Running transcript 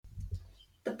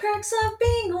The perks of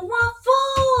being a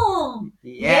waffle!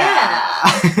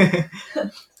 Yeah!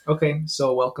 Okay,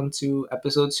 so welcome to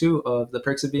episode 2 of The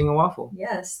Perks of Being a Waffle.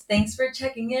 Yes, thanks for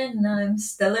checking in. I'm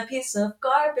still a piece of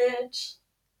garbage.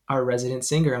 Our resident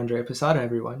singer, Andrea,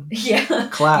 everyone. Yeah.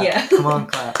 Clap. Yeah. Come on,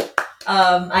 clap.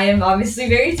 I am obviously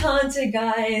very talented,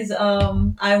 guys.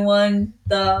 I won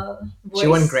the voice. She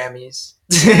won Grammys.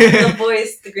 The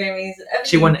voice, the Grammys.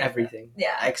 She won everything.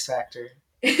 Yeah. X Factor.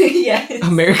 Yes.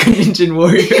 American Ninja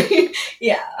Warrior.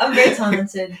 Yeah, I'm very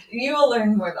talented. You will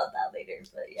learn more about that later,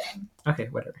 but yeah. Okay,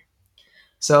 whatever.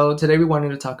 So today we wanted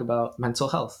to talk about mental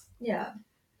health. Yeah.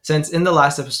 Since in the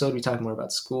last episode we talked more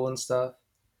about school and stuff,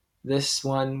 this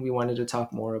one we wanted to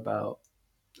talk more about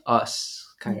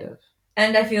us, kind of.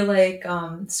 And I feel like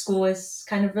school is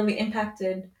kind of really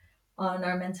impacted on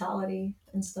our mentality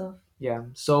and stuff. Yeah,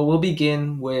 so we'll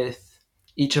begin with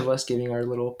each of us giving our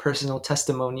little personal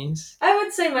testimonies. I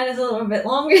would say mine is a little bit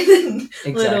longer than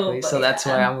Exactly, little, so that's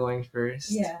why I'm going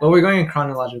first. Yeah. Well, we're going in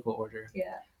chronological order.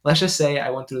 Yeah. Let's just say I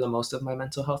went through the most of my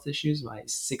mental health issues my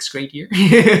 6th grade year.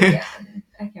 Yeah,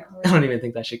 I can't remember. I don't even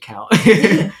think that should count.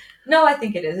 No, I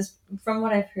think it is. From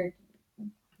what I've heard,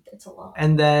 it's a lot.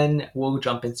 And then we'll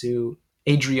jump into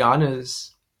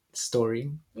Adriana's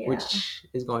story, Yeah. which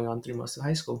is going on through most of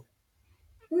high school.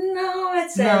 No,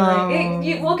 I'd say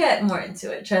No. we'll get more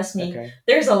into it. Trust me. Okay.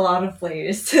 There's a lot of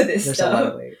layers to this There's stuff. a lot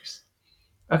of layers.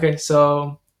 Okay,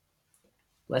 so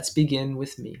let's begin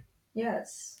with me.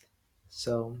 Yes.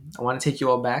 So I want to take you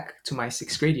all back to my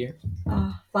 6th grade year.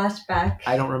 Flashback.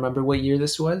 I don't remember what year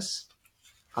this was.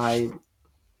 Wait,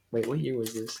 what year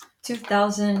was this?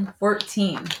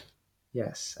 2014.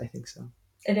 Yes, I think so.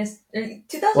 It is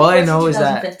 2014. All I know is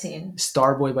that 2015.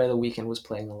 Starboy by the Weeknd was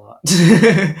playing a lot.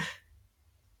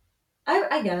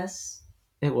 I guess.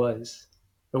 It was.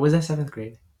 Or was that 7th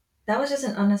grade? That was just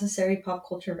an unnecessary pop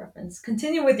culture reference.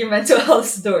 Continue with your mental health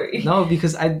story. No,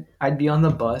 because I'd be on the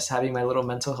bus having my little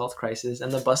mental health crisis,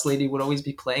 and the bus lady would always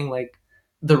be playing like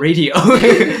the radio.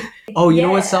 Oh, you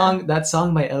know what song? That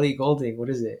song by Ellie Goulding. What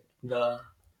is it? The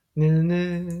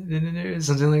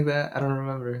something like that. I don't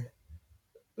remember.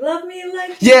 Love me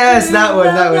like yes, you that one.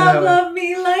 Love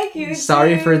me like you.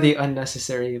 Sorry do. for the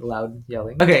unnecessary loud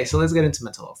yelling. Okay, so let's get into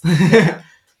mental health. Yeah.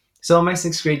 So in my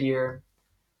 6th grade year,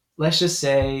 let's just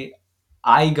say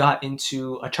I got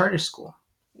into a charter school.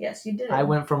 Yes, you did. I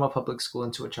went from a public school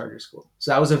into a charter school.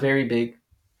 So that was a very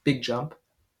big jump.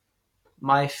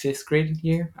 My 5th grade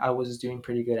year, I was doing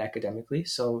pretty good academically.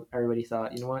 So everybody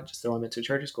thought, you know what, just throw him into a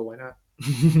charter school. Why not?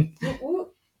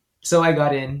 So I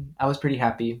got in. I was pretty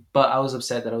happy, but I was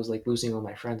upset that I was like losing all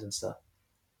my friends and stuff.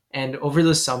 And over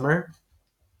the summer,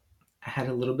 I had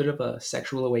a little bit of a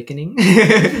sexual awakening.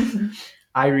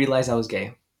 I realized I was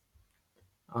gay.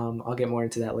 I'll get more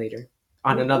into that later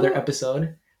on another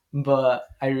episode, but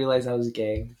I realized I was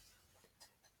gay.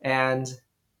 And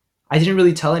I didn't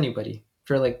really tell anybody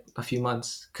for like a few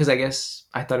months because I guess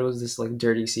I thought it was this like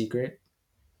dirty secret.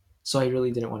 So I really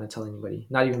didn't want to tell anybody,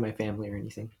 not even my family or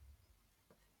anything.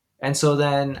 And so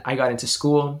then I got into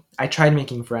school. I tried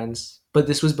making friends, but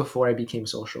this was before I became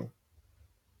social.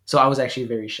 So I was actually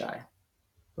very shy.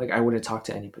 Like I wouldn't talk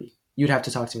to anybody. You'd have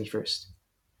to talk to me first.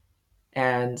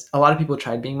 And a lot of people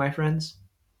tried being my friends,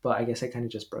 but I guess I kind of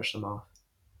just brushed them off.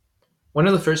 One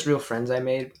of the first real friends I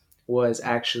made was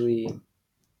actually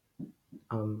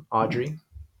Audrey.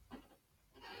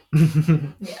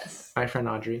 Yes. My friend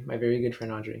Audrey, my very good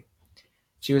friend Audrey.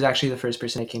 She was actually the first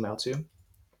person I came out to.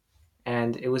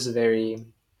 And it was a very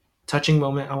touching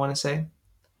moment, I want to say.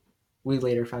 We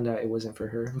later found out it wasn't for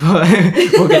her, but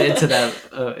we'll get into that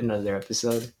another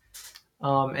episode.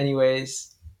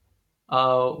 Anyways,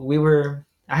 I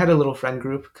had a little friend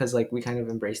group because like we kind of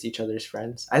embraced each other's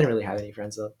friends. I didn't really have any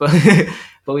friends though, but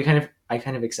I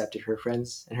kind of accepted her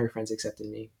friends and her friends accepted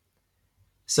me.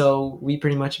 So we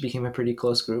pretty much became a pretty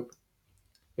close group.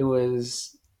 It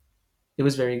was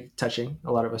very touching.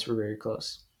 A lot of us were very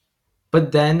close.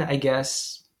 But then I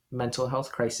guess mental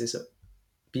health crisis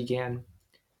began.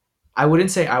 I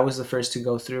wouldn't say I was the first to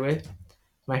go through it.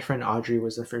 My friend Audrey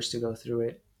was the first to go through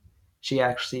it. She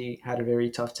actually had a very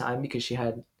tough time because she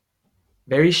had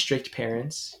very strict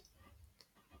parents.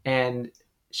 And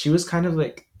she was kind of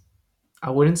like,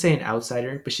 I wouldn't say an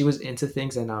outsider, but she was into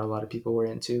things that not a lot of people were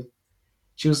into.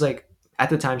 She was like, at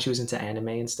the time she was into anime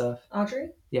and stuff. Audrey?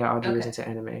 Yeah, Audrey was into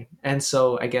anime. And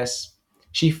so I guess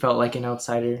she felt like an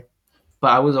outsider,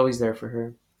 but I was always there for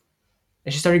her.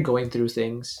 And she started going through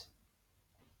things.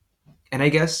 And I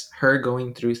guess her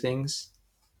going through things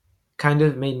kind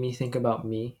of made me think about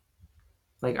me.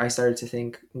 Like I started to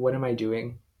think, what am I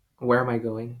doing? Where am I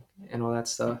going? And all that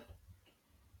stuff.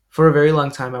 For a very long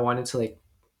time, I wanted to like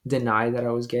deny that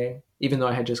I was gay even though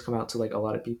I had just come out to like a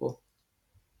lot of people.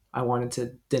 I wanted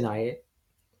to deny it.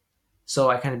 So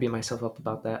I kind of beat myself up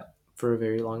about that for a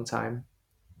very long time.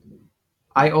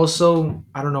 I also,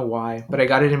 I don't know why, but I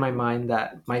got it in my mind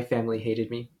that my family hated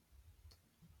me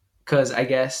because I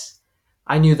guess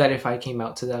I knew that if I came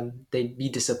out to them, they'd be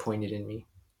disappointed in me.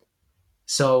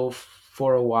 So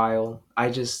for a while, I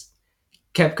just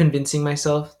kept convincing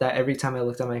myself that every time I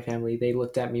looked at my family, they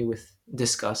looked at me with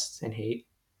disgust and hate.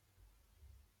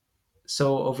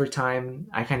 So over time,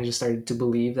 I kind of just started to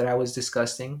believe that I was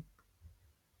disgusting.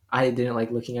 I didn't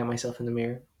like looking at myself in the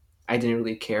mirror. I didn't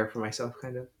really care for myself,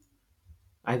 kind of.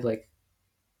 I'd like,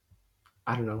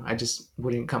 I don't know, I just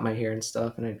wouldn't cut my hair and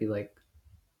stuff, and I'd be like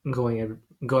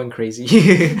going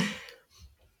crazy.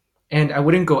 And I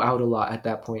wouldn't go out a lot at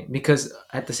that point because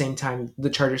at the same time, the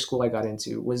charter school I got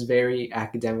into was very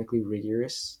academically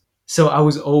rigorous. So I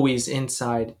was always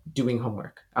inside doing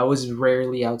homework. I was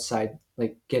rarely outside,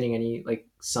 like getting any like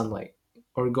sunlight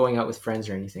or going out with friends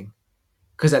or anything.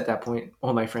 Because at that point,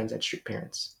 all my friends had strict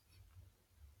parents.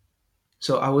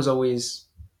 So I was always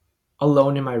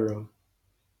alone in my room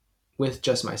with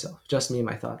just myself, just me and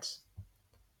my thoughts.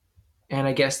 And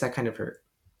I guess that kind of hurt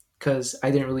because I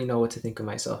didn't really know what to think of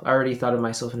myself. I already thought of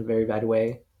myself in a very bad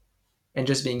way. And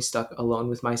just being stuck alone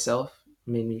with myself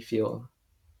made me feel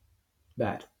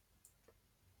bad.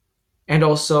 And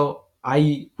also,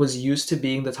 I was used to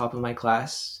being the top of my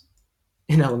class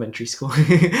in elementary school.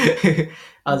 I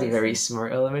was a very Obviously.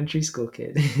 smart elementary school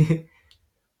kid.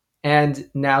 And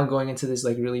now going into this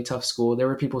like really tough school, there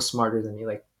were people smarter than me,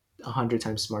 like 100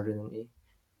 times smarter than me.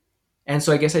 And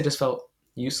so I guess I just felt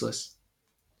useless.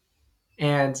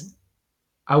 And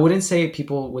I wouldn't say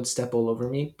people would step all over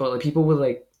me, but like people would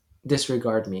like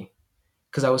disregard me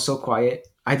because I was so quiet.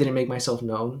 I didn't make myself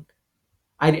known.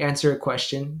 I'd answer a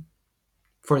question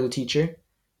for the teacher,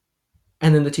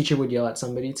 and then the teacher would yell at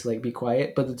somebody to like be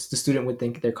quiet, but the student would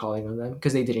think they're calling on them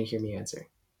because they didn't hear me answer.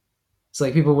 So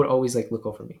like people would always like look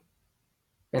over me,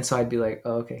 and so I'd be like,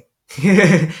 oh, okay.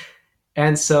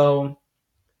 And so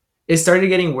it started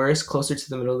getting worse closer to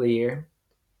the middle of the year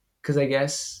because I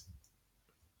guess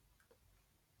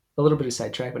a little bit of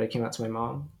sidetrack, but I came out to my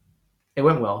mom. It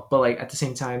went well, but like at the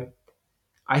same time,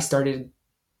 I started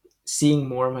seeing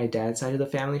more of my dad's side of the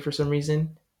family for some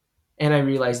reason, and I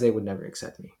realized they would never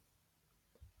accept me.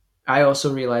 I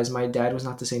also realized my dad was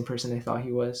not the same person I thought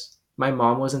he was. My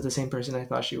mom wasn't the same person I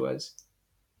thought she was.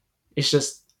 It's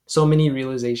just so many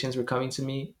realizations were coming to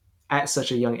me at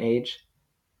such a young age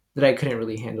that I couldn't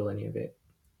really handle any of it.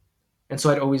 And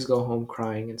so I'd always go home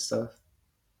crying and stuff.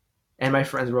 And my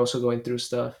friends were also going through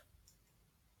stuff.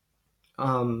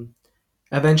 Um,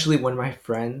 Eventually, one of my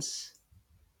friends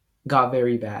got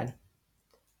very bad.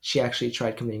 She actually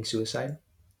tried committing suicide.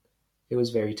 It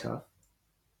was very tough.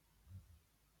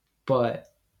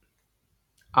 But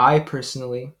I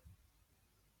personally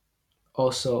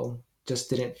also just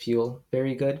didn't feel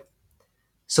very good.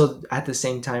 So at the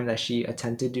same time that she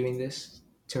attempted doing this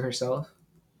to herself,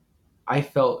 I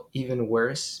felt even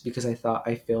worse because I thought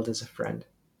I failed as a friend.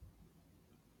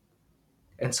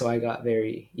 And so I got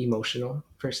very emotional,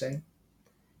 per se.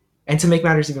 And to make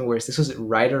matters even worse, this was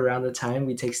right around the time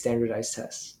we take standardized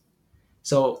tests.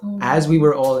 So Oh as we no.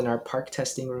 were all in our park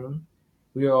testing room,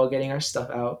 we were all getting our stuff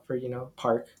out for,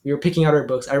 park. We were picking out our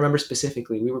books. I remember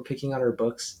specifically, we were picking out our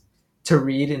books to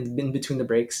read in between the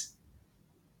breaks.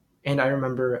 And I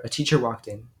remember a teacher walked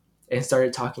in and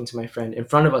started talking to my friend in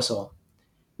front of us all,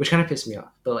 which kind of pissed me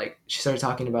off. But like, she started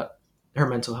talking about her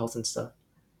mental health and stuff,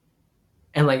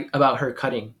 and like about her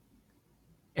cutting.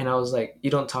 And I was like, you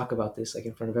don't talk about this like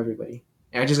in front of everybody.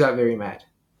 And I just got very mad.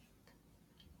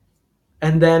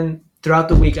 And then throughout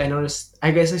the week, I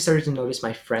guess I started to notice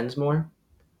my friends more.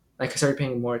 Like I started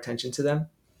paying more attention to them.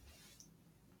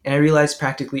 And I realized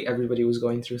practically everybody was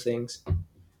going through things.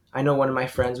 I know one of my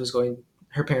friends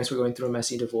her parents were going through a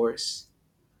messy divorce.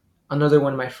 Another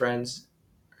one of my friends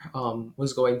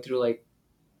was going through like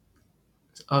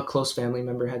a close family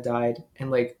member had died, and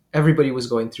like everybody was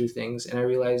going through things. And I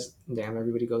realized, damn,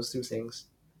 everybody goes through things.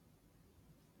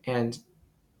 And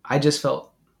I just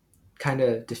felt kind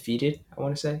of defeated, I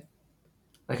want to say.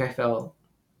 Like I felt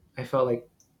like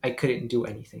I couldn't do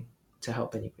anything to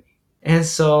help anybody. And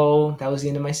so that was the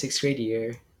end of my 6th grade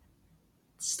year.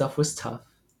 Stuff was tough.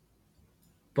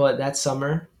 But that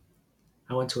summer,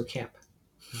 I went to a camp.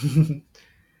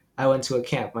 I went to a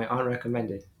camp my aunt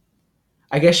recommended.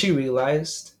 I guess she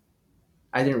realized,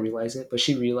 I didn't realize it, but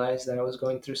she realized that I was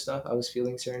going through stuff. I was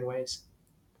feeling certain ways.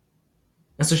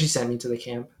 And so she sent me to the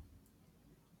camp.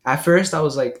 At first, I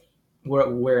was like,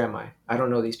 where am I? I don't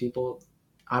know these people.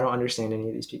 I don't understand any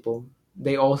of these people.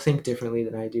 They all think differently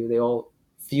than I do. They all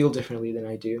feel differently than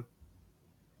I do.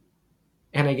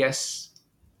 And I guess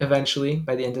eventually,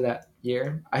 by the end of that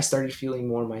year, I started feeling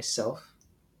more myself.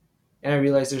 And I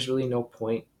realized there's really no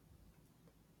point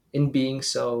in being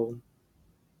so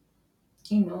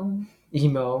Emo.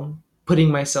 emo, putting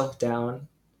myself down,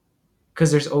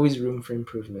 because there's always room for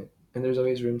improvement and there's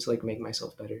always room to like make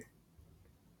myself better.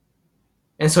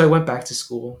 And so I went back to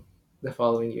school the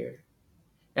following year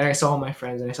and I saw all my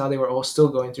friends and I saw they were all still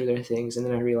going through their things. And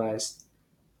then I realized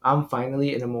I'm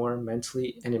finally in a more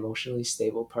mentally and emotionally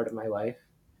stable part of my life.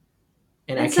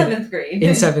 And I In can, seventh in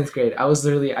grade. seventh grade, I was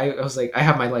literally, I was like, I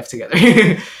have my life together.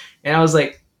 And I was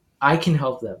like, I can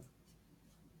help them.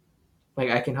 Like,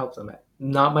 I can help them.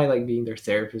 Not by like being their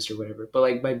therapist or whatever, but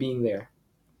like by being there.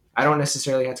 I don't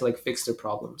necessarily have to like fix their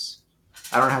problems.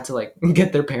 I don't have to like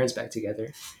get their parents back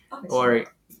together Obviously or not.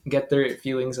 get their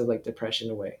feelings of like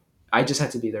depression away. I just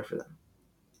had to be there for them.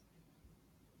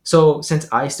 So since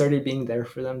I started being there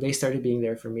for them, they started being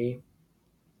there for me.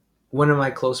 One of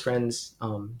my close friends,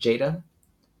 Jada,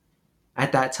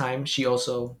 at that time, she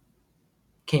also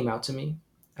came out to me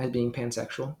as being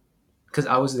pansexual because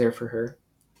I was there for her.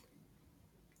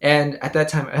 And at that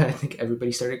time, I think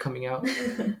everybody started coming out.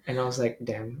 And I was like,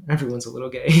 damn, everyone's a little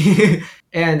gay.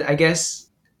 And I guess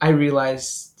I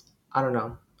realized, I don't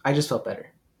know, I just felt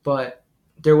better. But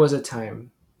there was a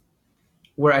time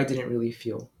where I didn't really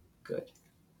feel good.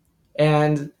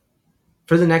 And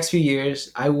for the next few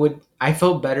years, I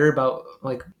felt better about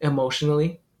like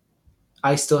emotionally.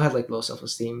 I still had like low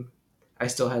self-esteem. I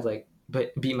still had like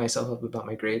but beat myself up about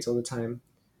my grades all the time.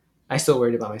 I still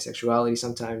worried about my sexuality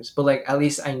sometimes, but like at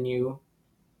least I knew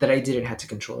that I didn't have to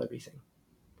control everything.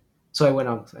 So I went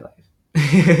on with my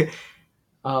life.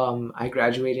 I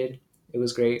graduated. It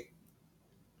was great.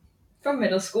 From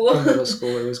middle school. From middle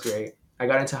school, it was great. I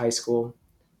got into high school,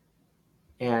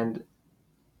 and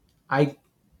I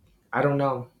I don't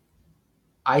know.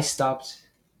 I stopped.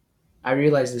 I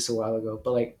realized this a while ago,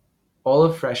 but like all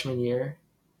of freshman year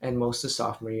and most of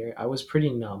sophomore year, I was pretty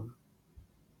numb.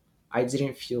 I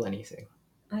didn't feel anything.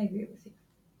 I agree with you.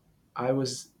 I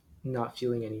was not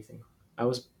feeling anything. I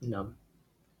was numb.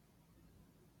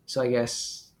 So I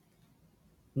guess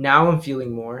now I'm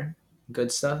feeling more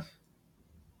good stuff,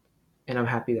 and I'm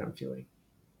happy that I'm feeling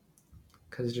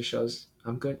because it just shows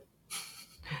I'm good.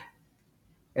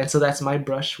 And so that's my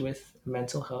brush with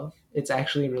mental health. It's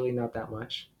actually really not that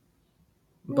much,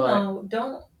 but No,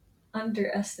 don't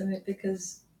underestimate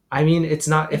because I mean, it's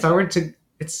not. If it's I were hard. to,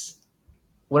 it's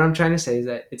what I'm trying to say is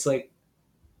that it's like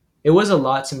it was a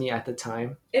lot to me at the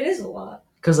time It is a lot.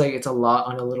 because like it's a lot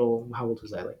on a little. How old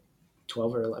was I? Like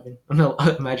 12 or 11. No,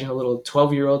 imagine a little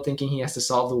 12-year-old thinking he has to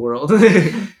solve the world.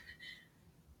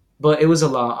 But it was a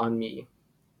lot on me.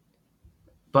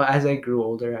 But as I grew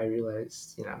older, I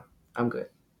realized, I'm good.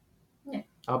 Yeah,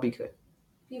 I'll be good.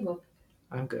 you will.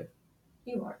 I'm good.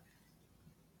 You are.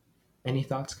 Any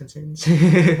thoughts, concerns?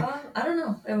 I don't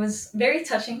know. It was very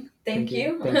touching. Thank Thank you.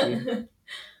 you. Thank you.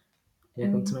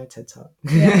 Welcome to And my TED Talk.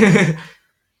 yes.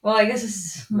 Well, I guess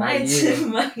it's Not you.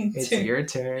 my It's turn. your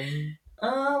turn.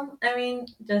 I mean,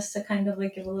 just to kind of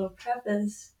like give a little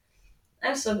preface,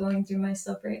 I'm still going through my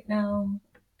stuff right now,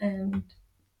 and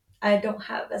I don't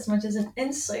have as much as an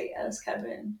insight as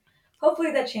Kevin.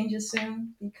 Hopefully that changes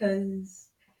soon because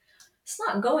it's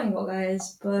not going well,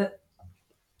 guys. But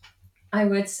I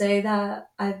would say that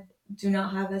I do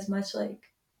not have as much like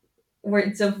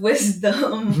words of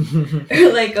wisdom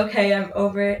or like okay, I'm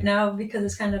over it now because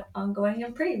it's kind of ongoing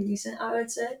and pretty recent. I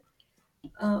would say,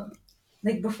 um,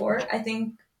 like before, I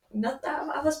think not that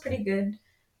I was pretty good.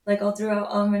 Like all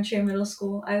throughout elementary and middle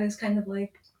school, I was kind of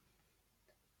like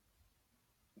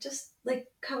just like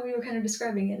how we were kind of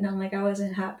describing it. And I'm like I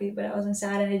wasn't happy, but I wasn't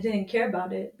sad, and I didn't care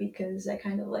about it because I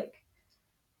kind of like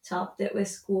topped it with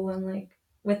school and like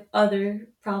with other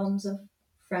problems of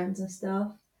friends and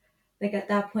stuff. Like at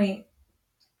that point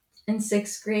in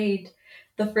sixth grade,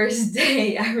 the first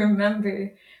day I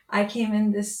remember I came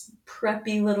in this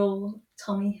preppy little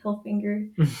Tommy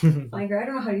Hilfiger Fliger, I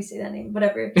don't know how you say that name,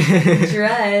 whatever,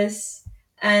 dress,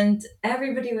 and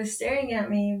everybody was staring at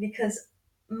me because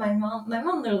my mom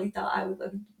literally thought I would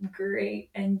look great,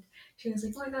 and she was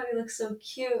like, "Oh my god, you look so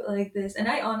cute like this," and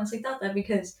I honestly thought that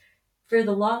because for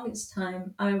the longest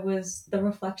time I was the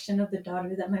reflection of the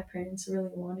daughter that my parents really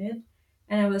wanted,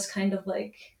 and I was kind of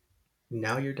like,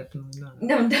 Now you're definitely not.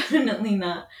 no, definitely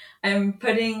not. I'm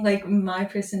putting like my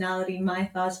personality, my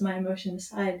thoughts, my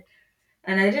emotions aside,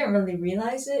 and I didn't really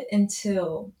realize it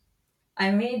until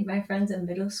I made my friends in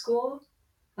middle school.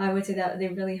 I would say that they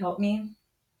really helped me.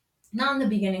 Not in the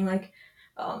beginning, like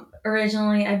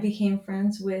originally I became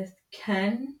friends with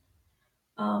Ken,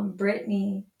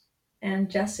 Brittany, and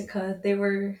Jessica. They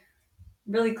were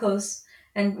really close.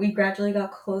 And we gradually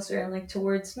got closer, and like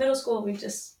towards middle school we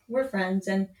just were friends.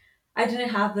 And I didn't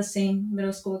have the same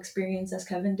middle school experience as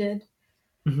Kevin did.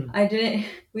 Mhm. I didn't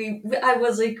I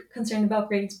was like concerned about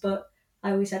grades, but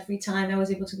I always had free time. I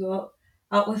was able to go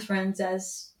out with friends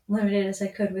as limited as I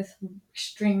could with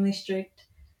extremely strict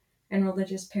and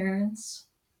religious parents.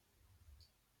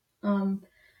 Um,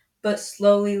 but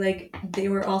slowly, like, they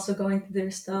were also going through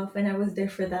their stuff, and I was there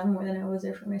for them more than I was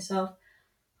there for myself.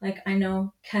 Like, I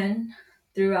know Ken,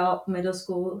 throughout middle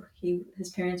school, his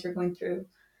parents were going through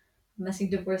a messy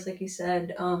divorce, like he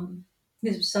said. He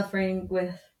was suffering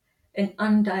with an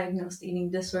undiagnosed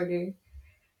eating disorder,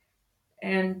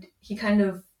 and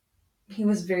he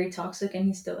was very toxic, and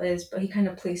he still is, but he kind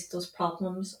of placed those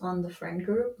problems on the friend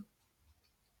group.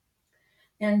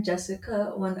 And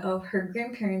Jessica, one of her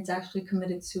grandparents, actually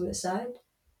committed suicide,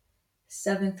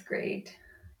 seventh grade,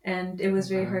 and it was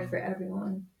very hard for Wow.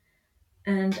 everyone.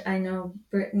 And I know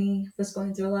Brittany was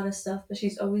going through a lot of stuff, but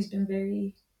she's always been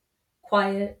very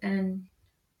quiet and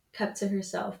kept to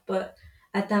herself. But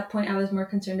at that point, I was more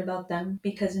concerned about them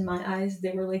because, in my eyes,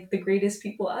 they were like the greatest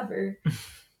people ever.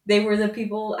 They were the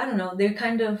people, I don't know, they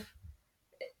kind of,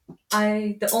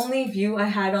 the only view I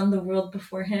had on the world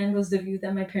beforehand was the view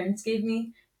that my parents gave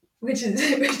me, which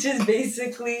is which is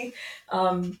basically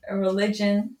a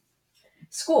religion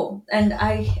school, and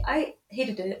I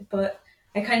hated it, but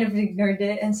I kind of ignored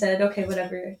it and said, okay,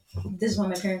 whatever, this is what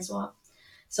my parents want.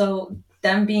 So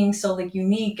them being so like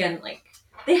unique, and like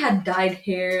they had dyed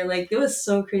hair, like it was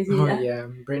so crazy. Oh yeah,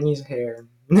 Brittany's hair.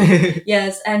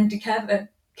 Yes, and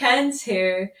Ken's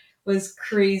hair was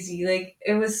crazy. Like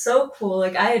it was so cool.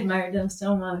 Like I admired them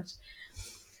so much.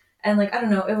 And like I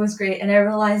don't know, it was great, and I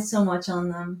relied so much on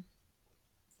them.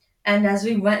 And as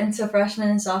we went into freshman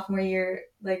and sophomore year,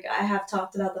 like I have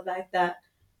talked about the fact that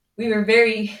we were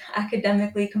very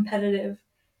academically competitive,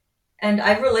 and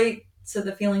I relate to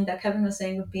the feeling that Kevin was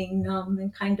saying of being numb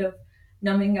and kind of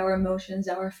numbing our emotions,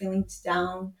 our feelings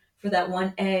down for that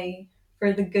one A,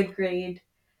 for the good grade.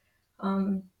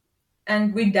 Um,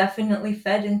 and we definitely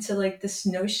fed into like this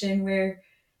notion where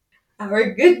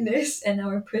our goodness and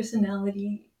our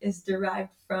personality is derived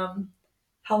from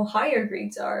how high our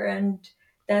grades are, and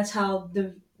that's how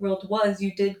the world was.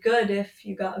 You did good if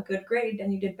you got a good grade,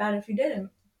 and you did bad if you didn't.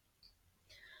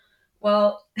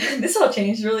 Well, this all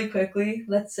changed really quickly.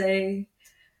 Let's say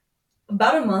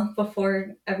about a month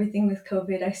before everything with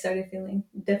COVID, I started feeling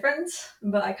different,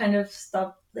 but I kind of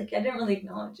stopped. Like I didn't really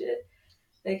acknowledge it.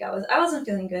 Like I wasn't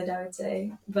feeling good, I would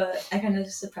say, but I kind of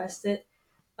just suppressed it.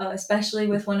 Especially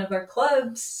with one of our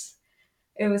clubs,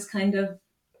 it was kind of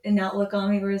an outlook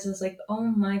on me where it was like, "Oh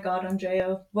my God,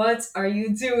 Andrea, what are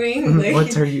you doing? What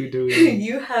Like, are you doing?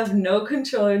 you have no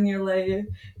control in your life.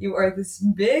 You are this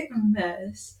big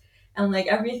mess." And like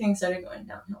everything started going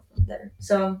downhill from there.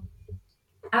 So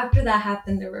after that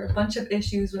happened, there were a bunch of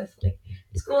issues with like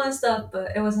school and stuff,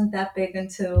 but it wasn't that big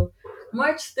until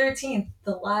March 13th,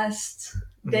 the last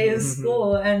day of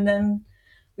school, and then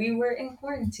we were in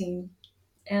quarantine,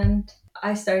 and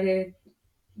I started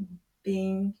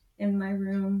being in my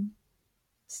room,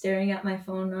 staring at my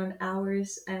phone on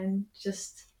hours and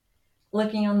just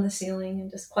looking on the ceiling and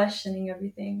just questioning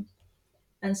everything.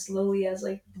 And slowly, as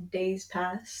like the days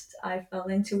passed, I fell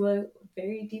into a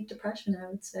very deep depression, I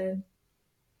would say.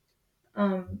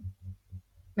 Um,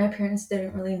 my parents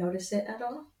didn't really notice it at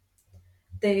all.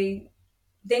 They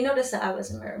they noticed that I was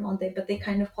in my room all day, but they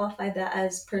kind of qualified that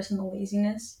as personal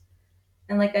laziness.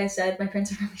 And like I said, my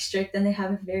parents are really strict, and they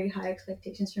have very high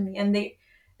expectations for me, and they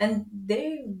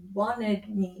wanted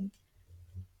me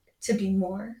to be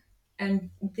more.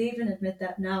 And they even admit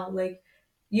that now. Like,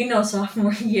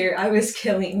 sophomore year, I was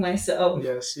killing myself.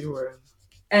 Yes, you were.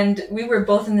 And we were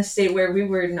both in the state where we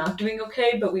were not doing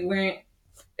okay, but we weren't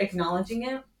acknowledging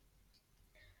it.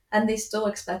 And they still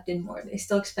expected more. They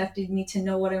still expected me to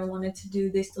know what I wanted to do.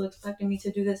 They still expected me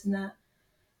to do this and that.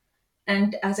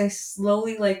 And as I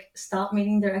slowly like stopped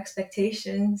meeting their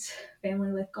expectations,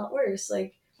 family life got worse.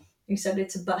 Like we started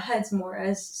to butt heads more.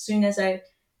 As soon as I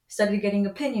started getting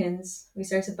opinions, we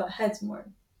started to butt heads more.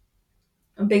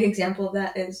 A big example of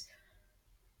that is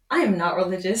I am not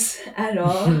religious at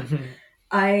all.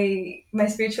 My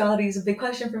spirituality is a big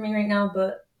question for me right now,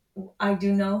 but I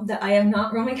do know that I am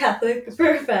not Roman Catholic for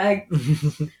a fact.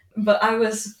 But I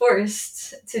was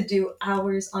forced to do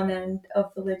hours on end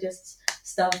of religious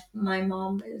stuff. My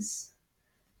mom is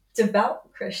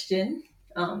devout Christian.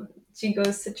 She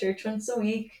goes to church once a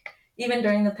week, even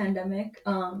during the pandemic.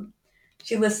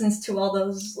 She listens to all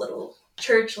those little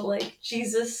church like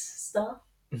Jesus stuff.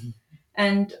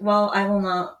 And while I will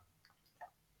not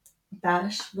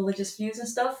bash religious views and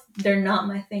stuff, they're not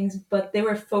my things, but they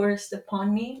were forced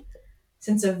upon me.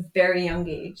 since a very young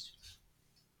age.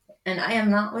 And I am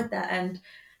not with that. And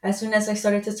as soon as I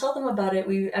started to tell them about it,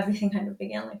 we everything kind of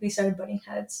began. Like we started butting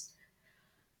heads.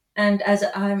 And as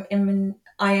I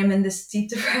am in this deep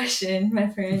depression, my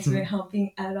parents weren't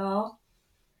helping at all.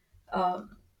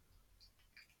 Um,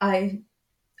 I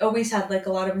always had like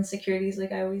a lot of insecurities.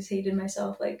 Like I always hated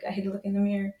myself. Like I hated looking in the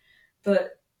mirror.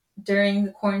 But during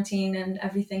the quarantine and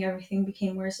everything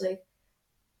became worse. Like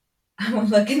I would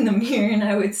look in the mirror and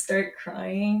I would start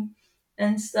crying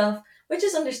and stuff, which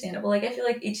is understandable. Like I feel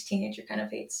like each teenager kind of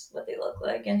hates what they look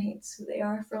like and hates who they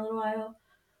are for a little while.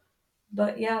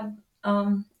 But yeah,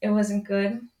 it wasn't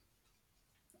good.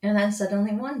 And then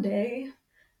suddenly one day,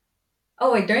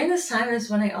 oh wait, during this time is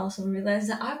when I also realized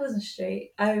that I wasn't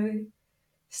straight. I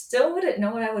still wouldn't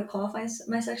know what I would qualify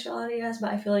my sexuality as,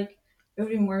 but I feel like it would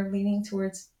be more leaning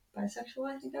towards bisexual.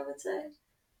 I think I would say.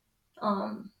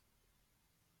 Um,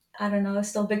 I don't know. It's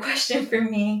still a big question for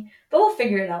me, but we'll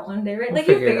figure it out one day, right? We'll Like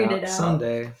you figure it figured it out out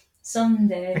someday. I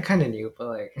someday. kind of knew, but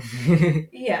like,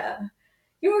 Yeah,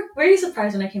 you were you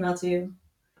surprised when I came out to you?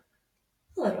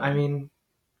 A little. I mean,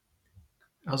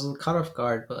 I was caught off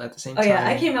guard, but at the same Oh yeah,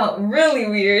 I time, came out really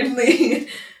weirdly.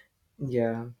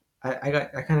 yeah,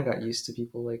 I kind of got used to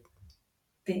people like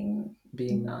Being not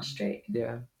being, straight.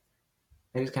 yeah.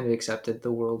 I just kind of accepted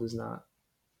the world is not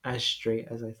as straight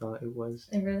as I thought it was.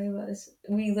 It really was.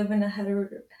 We live in a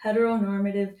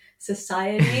heteronormative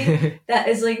society that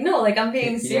is like, no, like I'm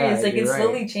being Yeah, serious. Like you're it's right.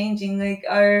 slowly changing. Like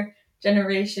our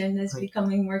generation is Like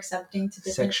becoming more accepting to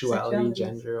different sexuality, sexualities.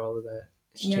 gender, all of that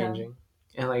is Yeah. changing.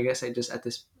 And like, I guess I just at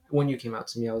this when you came out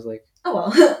to me, I was like, Oh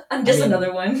well, I'm I just mean,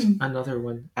 another one. another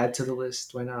one. Add to the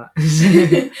list. Why not?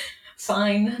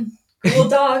 Fine. Cool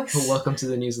dogs. Welcome to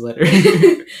the newsletter.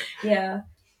 Yeah.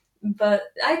 But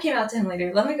I came out to him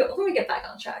later. Let me get back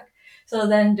on track. So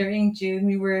then during June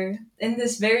we were in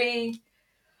this very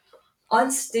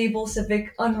unstable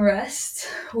civic unrest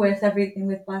with everything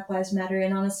with Black Lives Matter,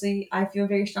 and honestly I feel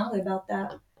very strongly about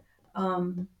that.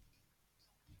 Um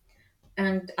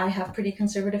and I have pretty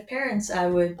conservative parents. I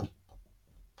would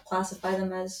classify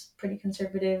them as pretty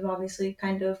conservative, obviously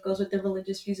kind of goes with their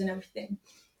religious views and everything.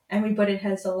 And we butted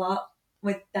heads a lot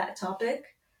with that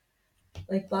topic,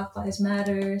 like Black Lives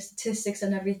Matter, statistics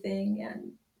and everything,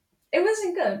 and it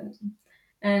wasn't good.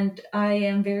 And I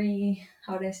am very,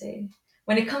 how would I say,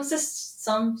 when it comes to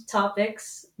some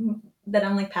topics that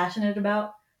I'm like passionate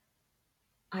about,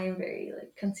 I am very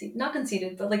like conceited, not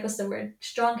conceited, but like what's the word,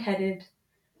 strong headed.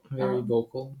 Very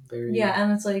vocal, very Yeah,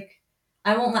 and it's like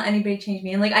I won't let anybody change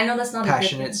me, and like I know that's not a good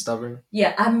passionate, thing. stubborn.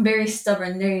 Yeah, I'm very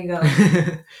stubborn. There you go.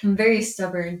 I'm very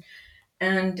stubborn,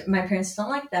 and my parents don't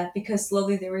like that because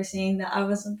slowly they were seeing that I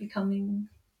wasn't becoming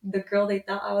the girl they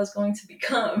thought I was going to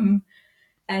become.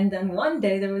 And then one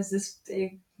day there was this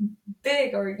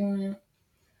big argument.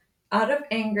 Out of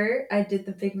anger, I did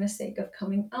the big mistake of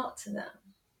coming out to them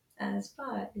as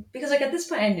bi. Because, like, at this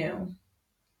point, I knew.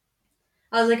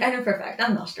 I was like, I know for a fact,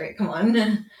 I'm not straight, come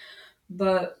on.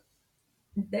 But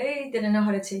they didn't know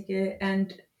how to take it.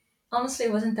 And honestly,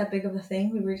 it wasn't that big of a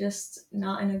thing. We were just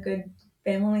not in a good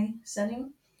family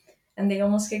setting. And they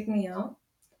almost kicked me out.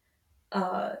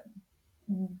 Uh,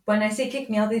 when I say kick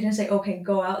me out, they didn't say, okay,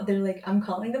 go out. They're like, I'm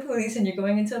calling the police and you're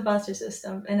going into a foster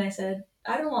system. And I said,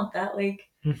 I don't want that. Like,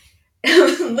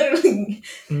 literally.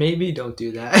 Maybe don't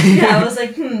do that. Yeah, I was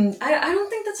like, I don't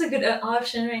think that's a good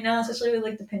option right now, especially with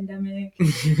like the pandemic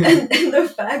and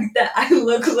the fact that I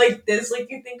look like this. Like,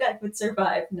 you think I would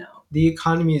survive? No. The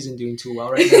economy isn't doing too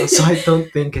well right now, so I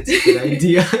don't think it's a good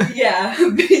idea. Yeah,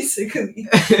 basically.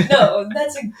 No,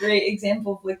 that's a great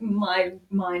example of like my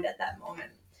mind at that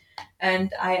moment.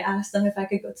 And I asked them if I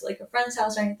could go to like a friend's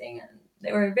house or anything, and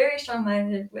they were very strong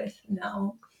minded with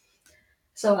no.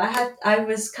 So I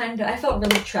felt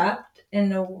really trapped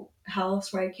in a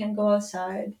house where I can't go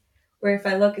outside. Where if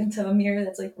I look into a mirror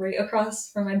that's like right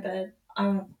across from my bed,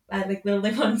 I like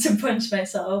literally wanted to punch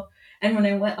myself. And when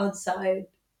I went outside,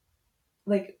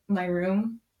 like my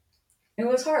room, it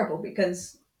was horrible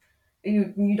because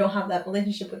you don't have that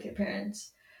relationship with your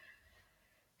parents.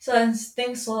 So as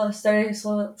things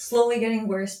slowly getting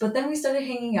worse, but then we started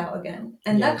hanging out again,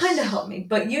 and that kind of Yes. helped me.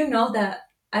 But you know that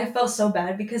I felt so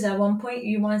bad because at one point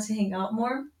you wanted to hang out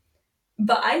more,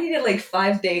 but I needed like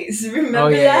 5 days. Oh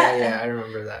Remember yeah. that? I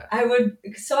remember that. I would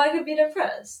so I could be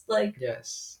depressed. Like,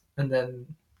 Yes. And then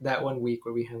that one week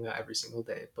where we hung out every single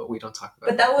day, but we don't talk about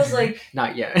but that that. was like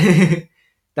Not yet.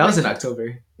 That was like in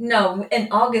October. no. In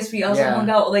August we also hung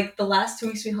Yeah. out. Like the last 2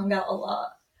 weeks we hung out a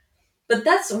lot. But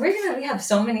we have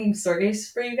so many stories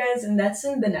for you guys, and that's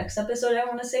in the next episode. I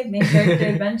want to say main character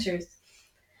adventures.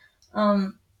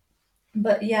 Um,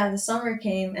 but yeah, the summer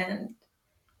came and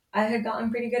I had gotten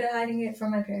pretty good at hiding it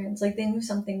from my parents. Like they knew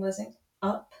something wasn't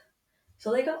up,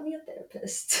 so they got me a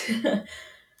therapist.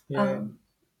 Yeah.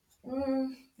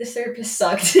 um, this therapist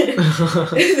sucked.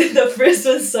 The first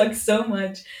one sucked so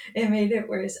much it made it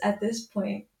worse. At this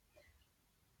point,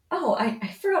 oh, I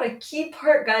forgot a key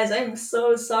part, guys. I'm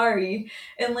so sorry.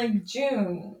 In like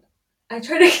June, I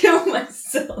tried to kill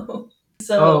myself.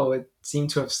 So Oh, it seemed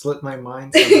to have slipped my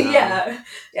mind somehow. yeah,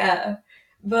 yeah.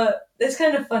 But it's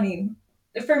kind of funny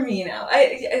for me now.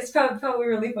 It's probably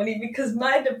really funny because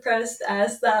my depressed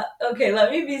ass thought, okay,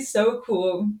 let me be so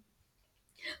cool.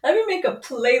 Let me make a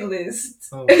playlist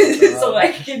Oh my so god.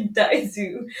 I can die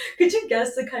to. Could you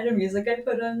guess the kind of music I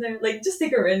put on there? Like, just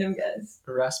take a random guess.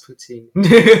 Rasputin.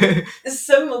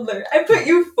 Similar. I put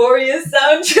Euphoria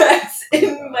soundtracks Oh my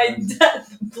in my god.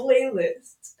 death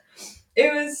playlist.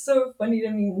 It was so funny to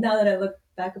me now that I look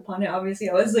back upon it. Obviously,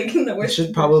 I was like in the This worst should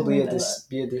version probably of my life.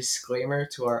 be a disclaimer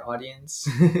to our audience.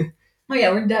 Oh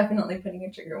yeah, we're definitely putting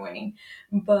a trigger warning.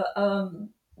 But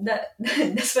that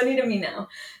that's funny to me now.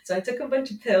 So I took a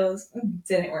bunch of pills.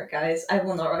 Didn't work, guys. I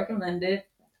will not recommend it.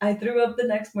 I threw up the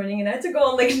next morning and I had to go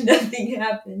on like nothing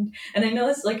happened. And I know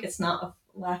it's not a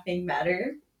laughing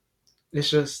matter. It's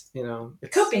just,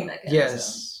 it's, Coping mechanism.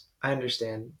 yes, I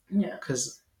understand. Yeah.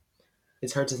 Because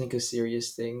it's hard to think of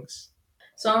serious things.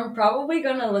 So I'm probably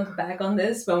gonna look back on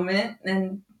this moment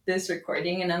and this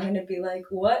recording and I'm gonna be like,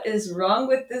 what is wrong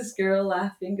with this girl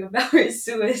laughing about her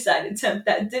suicide attempt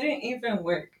that didn't even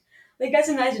work? Like, guys,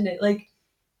 imagine it. Like,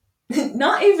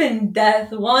 not even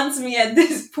death wants me at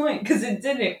this point because it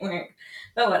didn't work.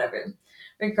 But whatever.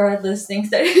 Regardless, things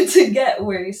started to get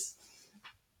worse.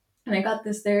 And I got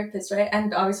this therapist, right?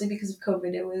 And obviously, because of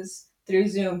COVID, it was through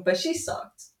Zoom, but she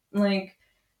sucked. Like,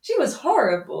 she was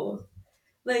horrible.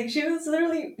 Like she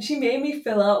made me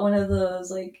fill out one of those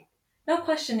like not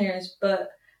questionnaires, but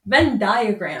Venn A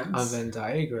diagrams Venn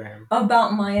diagram.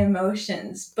 about my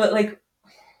emotions. But like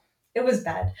it was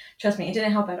bad. Trust me, it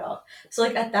didn't help at all. So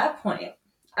like at that point,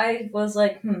 I was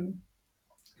like,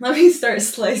 let me start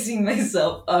slicing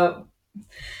myself up.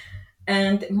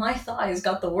 And my thighs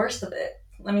got the worst of it.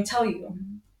 Let me tell you.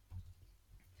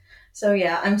 So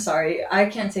yeah, I'm sorry. I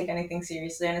can't take anything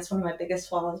seriously, and it's one of my biggest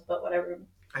flaws. But whatever.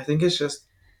 I think it's just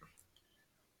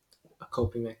a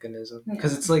coping mechanism. Yeah.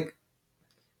 Because it's like,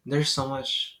 there's so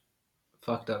much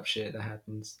fucked up shit that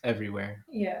happens everywhere.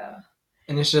 Yeah.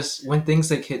 And it's just, when things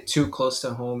like hit too close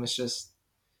to home, It's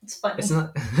funny. it's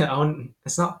not,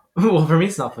 it's not, well, for me,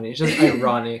 it's not funny. It's just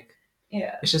ironic.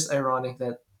 Yeah. It's just ironic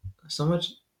that so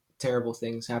much terrible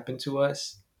things happen to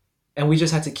us, and we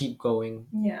just had to keep going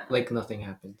Yeah. like nothing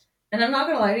happened. And I'm not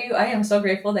gonna lie to you, I am so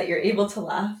grateful that you're able to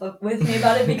laugh with me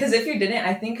about it because if you didn't,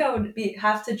 I think I would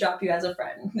have to drop you as a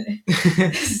friend.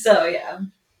 So yeah,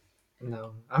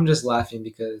 No, I'm just laughing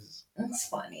it's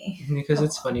funny.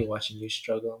 it's funny watching you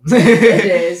struggle. It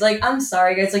is. Like, I'm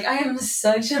sorry, guys. Like, I am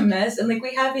such a mess, and like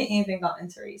we haven't even gotten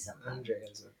to recently.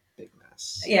 Andrea's a big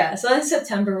mess. Yeah. So then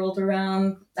September rolled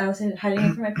around. I was hiding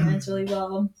it from my parents really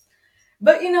well,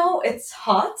 but it's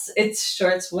hot. It's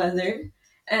shorts weather,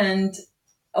 and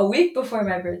a week before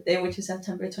my birthday, which is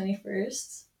September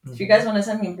 21st. If you guys want to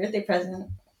send me a birthday present,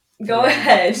 go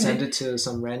ahead. Send it to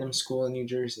some random school in New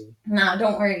Jersey. Nah,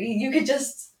 don't worry. You could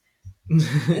just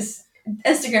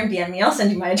Instagram DM me. I'll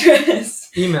send you my address.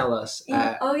 Email us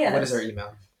at, oh yeah. what is our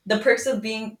email? The perks of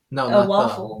being No, a not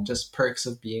waffle. just perks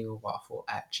of being a waffle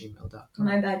at gmail.com.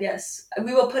 My bad, yes.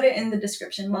 We will put it in the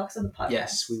description box of the podcast.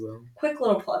 Yes, we will. Quick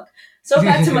little plug. So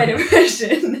back to my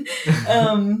depression.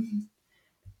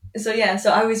 So yeah,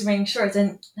 so I was wearing shorts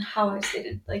and how I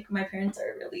stated, like my parents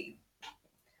are really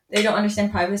they don't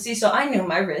understand privacy, so I knew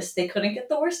my wrist. They couldn't get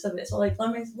the worst of it. So like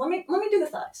let me do the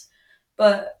thoughts.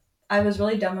 But I was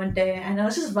really dumb one day and I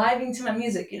was just vibing to my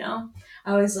music.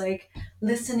 I was like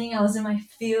listening, I was in my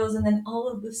feels, and then all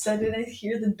of a sudden I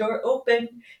hear the door open.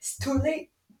 It's too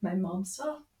late. My mom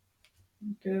saw.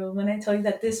 Girl, when I tell you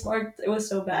that this marked, it was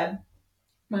so bad.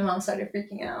 My mom started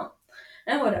freaking out.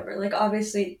 And whatever. Like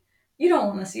obviously you don't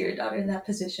want to see your daughter in that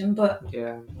position, but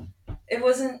yeah. It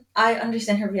wasn't. I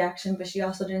understand her reaction, but she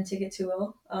also didn't take it too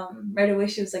well. Right away,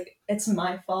 she was like, "It's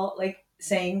my fault," like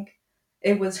saying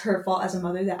it was her fault as a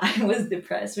mother that I was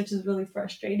depressed, which is really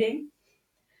frustrating.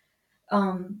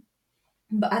 Um,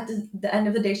 but at the end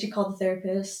of the day, she called the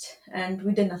therapist, and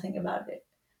we did nothing about it.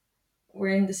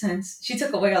 We're in the sense she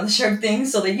took away all the sharp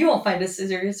things so that you won't find the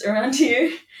scissors around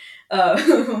here,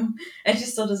 and she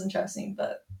still doesn't trust me,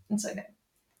 but it's okay.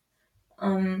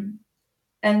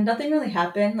 And nothing really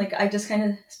happened. Like I just kind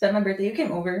of spent my birthday. You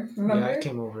came over, remember? Yeah, I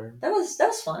came over. That was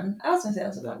fun. I was gonna say that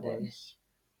was a fun day.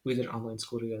 We did online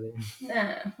school together.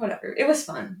 Nah, whatever. It was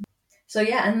fun. So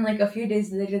yeah, and then like a few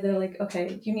days later, they're like,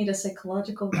 "Okay, you need a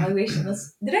psychological evaluation."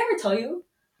 Did I ever tell you?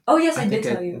 Oh yes, I did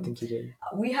tell I you. think you did.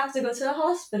 We have to go to the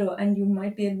hospital, and you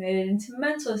might be admitted into a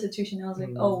mental institution. I was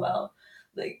like, "Oh Mm, well."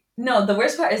 Like no, the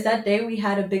worst part is that day we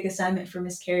had a big assignment for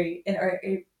Miss Carey in our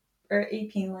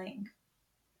AP Lang.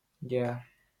 yeah.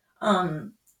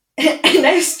 Um, and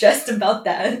I was stressed about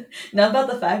that, not about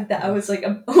the fact that I Mm. was like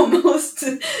almost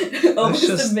That's almost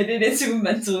just admitted into a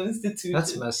mental that's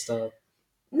institution. messed up.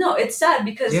 No, it's sad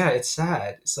because Yeah, it's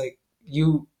sad. It's like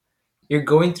you're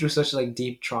going through such like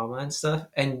deep trauma and stuff,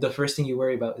 and the first thing you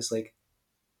worry about is like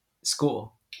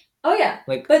school. oh yeah,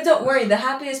 Like, but don't worry. The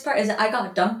happiest part is that I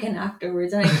got Dunkin'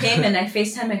 afterwards, and I came and I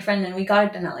Facetime my friend, and we got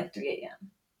it done at like 3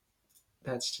 a.m.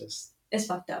 that's just It's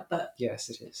fucked up, but yes,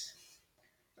 it is.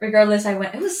 regardless, I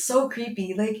went. It was so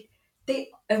creepy. Like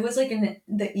it was like in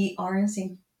the ER in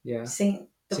Yeah, Saint,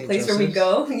 the St. place where we Joseph's.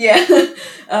 go. Yeah, Like,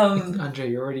 um, Andre,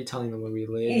 you're already telling them where we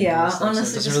live and all this yeah. stuff, so it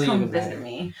Honestly, doesn't just really come even visit matter.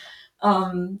 me.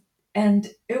 Um, and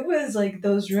it was like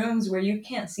those rooms where you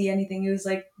can't see anything. It was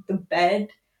like the bed.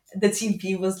 The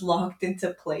TV was locked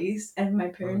into place, and my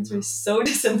Oh parents were no. so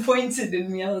disappointed in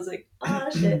me. I was like, "Ah,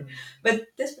 shit!" But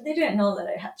they didn't know that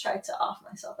I had tried to off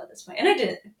myself at this point, and I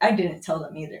didn't. I didn't tell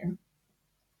them either.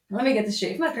 Let me get this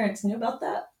straight. If my parents knew about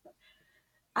that,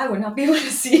 I would not be able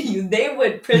to see you. They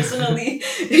would personally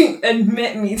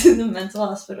admit me to the mental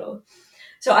hospital.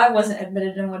 So I wasn't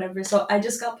admitted and whatever. So I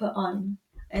just got put on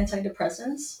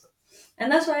antidepressants,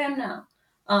 and that's where I am now.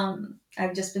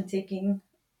 I've just been taking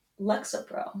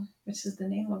Lexapro, which is the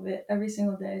name of it, every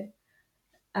single day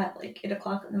at like 8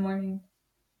 o'clock in the morning,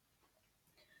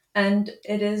 and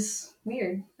it is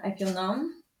weird. I feel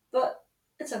numb, but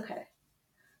it's okay.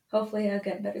 Hopefully, I'll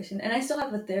get better soon. And I still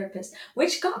have a therapist,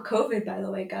 which got COVID, by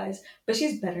the way, guys, but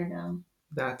she's better now.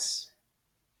 that's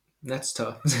that's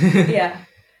tough. Yeah,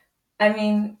 I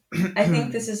mean, I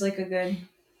think this is like a good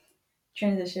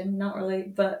transition. Not really,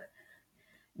 but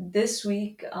this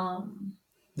week,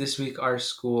 This week, our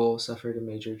school suffered a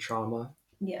major trauma.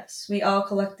 yes, we all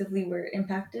collectively were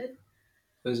impacted.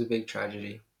 It was a big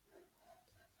tragedy.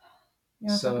 You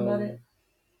want to talk about So it?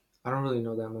 I don't really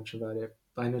know that much about it,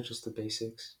 but I know just the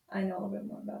basics. I know a little bit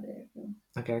more about it.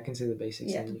 Okay, I can say the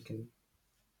basics, Yeah, and you can.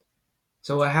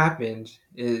 So what happened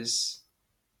is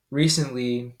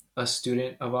recently a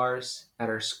student of ours at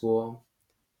our school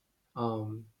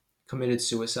um, committed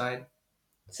suicide.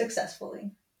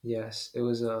 successfully. Yes, it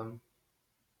was very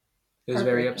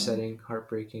Heartbreaking. upsetting,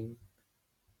 heartbreaking,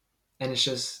 and it's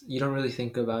just you don't really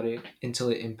think about it until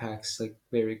it impacts like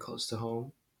very close to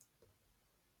home,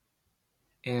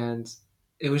 and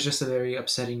it was just a very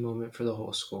upsetting moment for the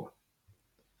whole school.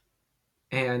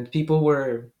 And people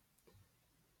were,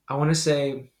 I want to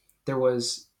say, there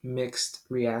was mixed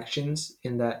reactions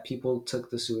in that people took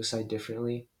the suicide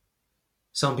differently.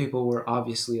 Some people were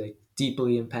obviously like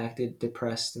deeply impacted,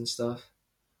 depressed and stuff,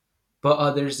 but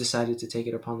others decided to take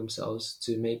it upon themselves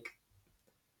to make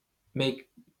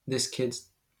this kid's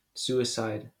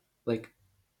suicide like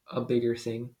a bigger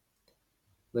thing,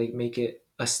 like make it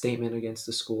a statement against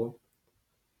the school.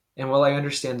 And while I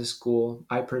understand the school,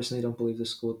 I personally don't believe the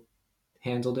school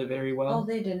handled it very Oh, well.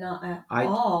 they did not at I I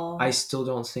all. still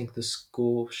don't think the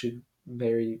school should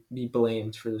very be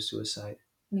blamed for the suicide.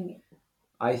 Me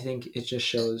I think it just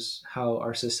shows how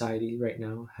our society right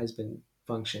now has been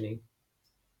functioning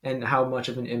and how much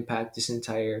of an impact this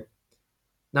entire,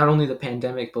 not only the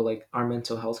pandemic but like our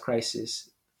mental health crisis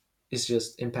is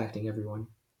just impacting everyone.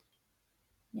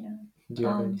 yeah. Do you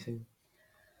have Um, anything?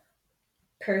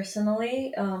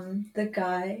 personally, the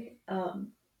guy,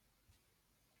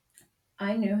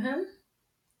 I knew him.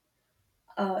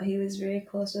 He was very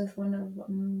close with one of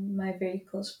my very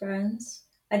close friends.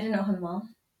 I didn't know him well.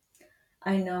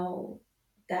 I know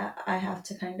that I have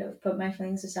to kind of put my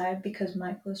feelings aside because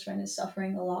my close friend is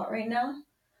suffering a lot right now.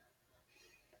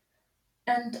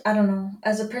 And I don't know,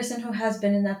 as a person who has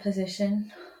been in that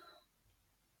position,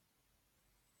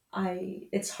 I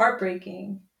it's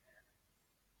heartbreaking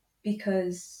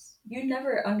because you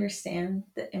never understand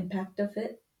the impact of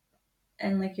it,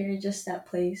 and like you're just that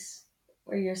place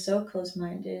where you're so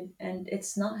close-minded, and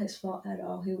it's not his fault at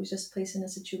all. He was just placed in a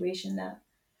situation that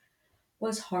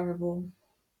was horrible,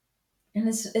 and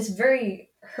it's very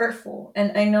hurtful.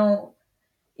 And I know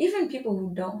even people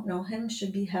who don't know him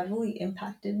should be heavily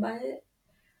impacted by it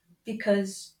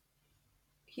because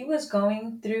he was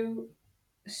going through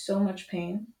so much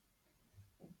pain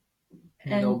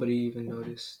and Nobody even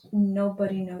noticed.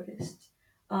 nobody noticed.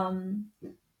 Um,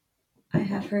 I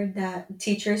have heard that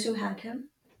teachers who had him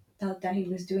thought that he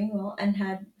was doing well and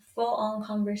had full on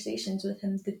conversations with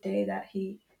him the day that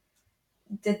he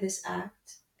did this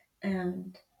act.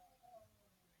 And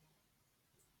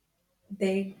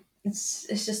they it's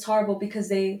just horrible because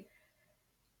they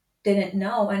didn't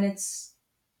know, and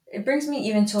it brings me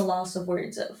even to a loss of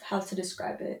words of how to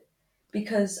describe it,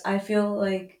 because I feel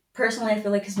like personally I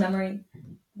feel like his memory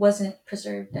wasn't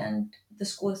preserved, and the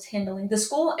school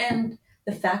and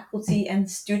the faculty and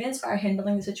students are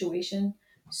handling the situation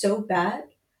so bad,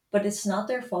 but it's not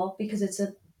their fault because it's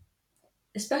a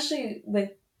especially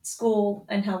with school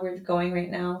and how we're going right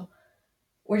now,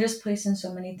 we're just placed in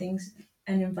so many things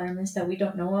and environments that we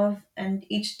don't know of, and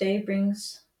each day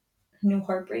brings new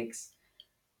heartbreaks,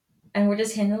 and we're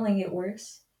just handling it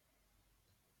worse.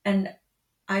 And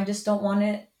I just don't want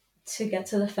it to get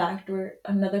to the fact where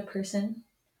another person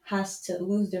has to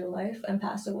lose their life and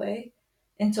pass away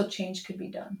until change could be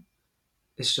done.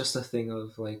 It's just a thing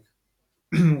of like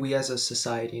we as a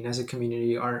society and as a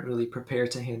community aren't really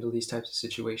prepared to handle these types of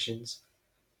situations.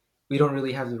 We don't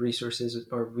really have the resources,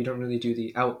 or we don't really do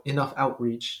the enough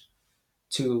outreach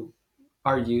to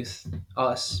our youth,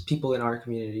 us, people in our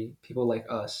community, people like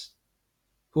us,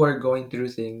 who are going through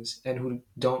things and who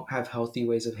don't have healthy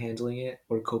ways of handling it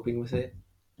or coping with it.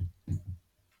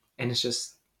 And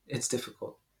it's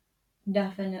difficult.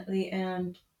 Definitely.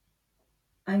 And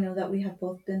I know that we have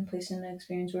both been placed in an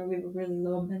experience where we were really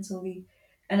low mentally.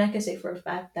 And I can say for a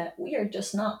fact that we are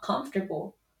just not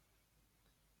comfortable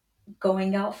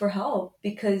going out for help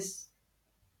because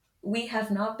we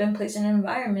have not been placed in an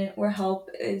environment where help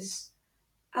is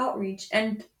outreach.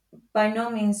 And by no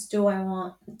means do I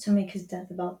want to make his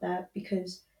death about that,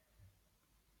 because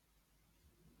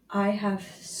I have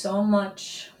so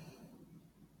much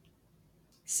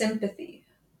sympathy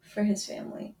for his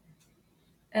family.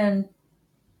 And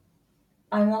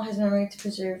I want his memory to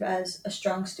preserve as a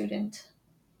strong student.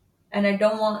 And I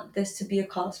don't want this to be a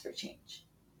cause for change.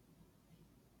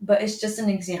 But it's just an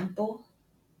example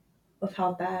of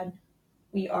how bad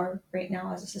we are right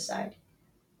now as a society.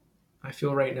 I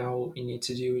feel right now what we need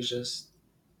to do is just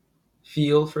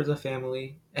feel for the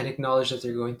family and acknowledge that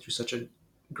they're going through such a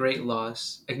great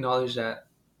loss. Acknowledge that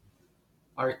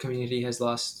our community has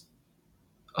lost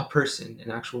a person,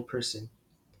 an actual person,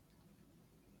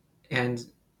 and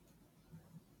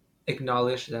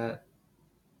acknowledge that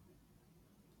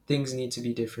things need to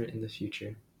be different in the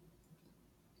future.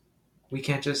 We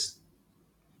can't just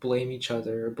blame each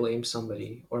other or blame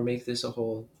somebody or make this a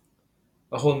whole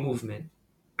movement.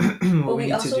 What But we we need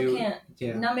to also do, can't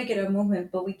yeah, not make it a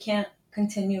movement, but we can't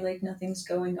continue like nothing's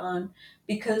going on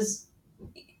because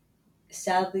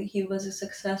sadly he was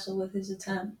successful with his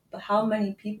attempt. But how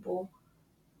many people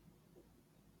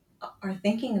are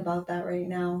thinking about that right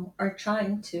now, are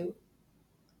trying to?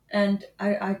 And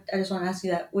I just want to ask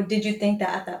you that. What did you think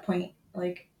that at that point,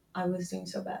 like I was doing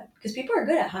so bad? Because people are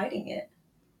good at hiding it.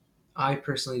 I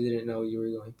personally didn't know you were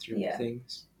going through Yeah.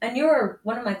 things. And you're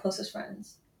one of my closest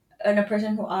friends and a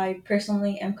person who I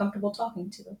personally am comfortable talking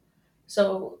to.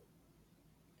 So,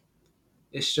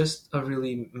 It's just a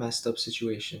really messed up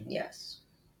situation yes.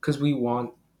 because we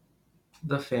want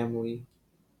the family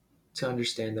to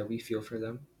understand that we feel for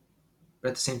them, but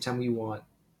at the same time, we want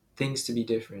things to be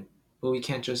different. But we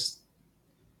can't just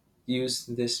use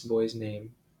this boy's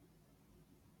name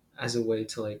as a way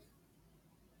to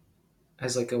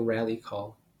as like a rally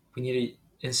call. We need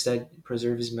to instead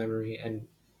preserve his memory and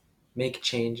make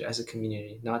change as a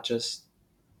community, not just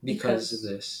because of Because,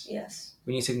 this. yes.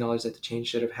 We need to acknowledge that the change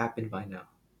should have happened by now.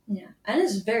 Yeah. And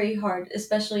it's very hard,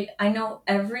 especially I know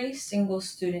every single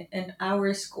student in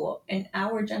our school, in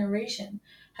our generation,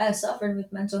 has suffered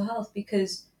with mental health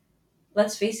because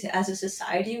let's face it, as a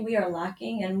society, we are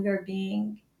lacking and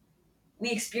we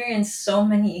experience so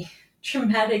many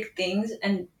traumatic things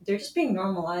and they're just being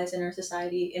normalized in our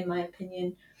society, in my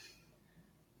opinion.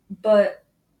 But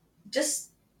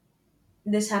just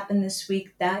this happened this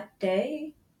week, that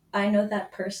day, I know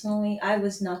that personally I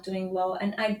was not doing well,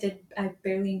 and I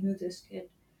barely knew this kid.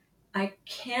 I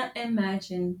can't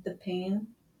imagine the pain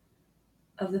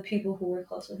of the people who were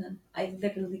close with him. I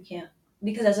literally can't.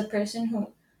 Because as a person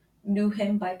who knew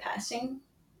him by passing,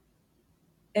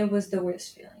 it was the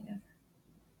worst feeling ever.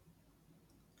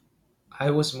 I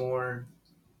was more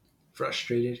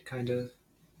frustrated, kind of,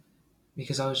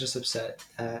 because I was just upset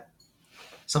that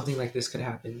something like this could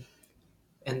happen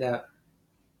and that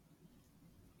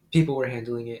people were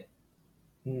handling it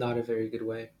not a very good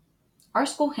way. Our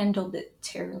school handled it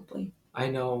terribly. I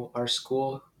know our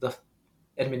school, the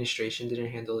administration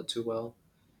didn't handle it too well.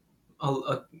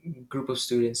 A group of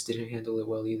students didn't handle it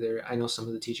well either. I know some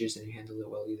of the teachers didn't handle it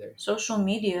well either. Social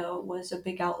media was a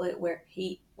big outlet where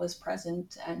hate was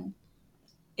present, and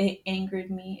it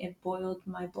angered me. It boiled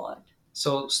my blood.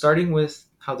 So, starting with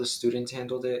how the students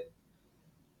handled it,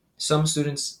 some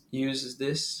students use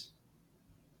this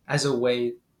as a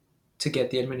way to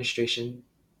get the administration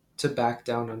to back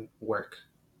down on work,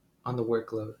 on the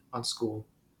workload, on school,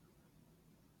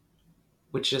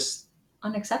 which just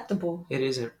Unacceptable. it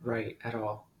isn't right at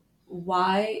all.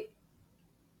 Why?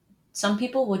 Some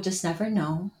people will just never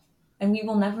know, and we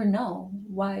will never know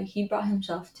why he brought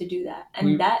himself to do that. And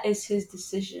We that is his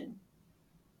decision.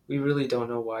 we really don't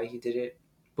know why he did it,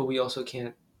 but we also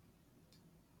can't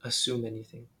assume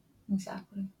anything.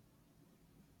 Exactly.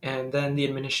 And then the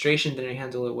administration didn't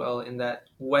handle it well in that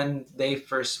when they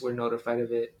first were notified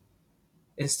of it,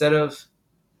 instead of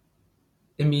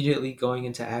immediately going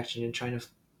into action and trying to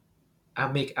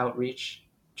make outreach,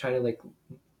 try to like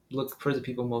look for the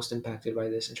people most impacted by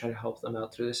this and try to help them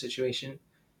out through the situation,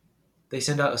 they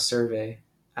send out a survey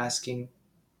asking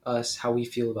us how we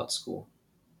feel about school,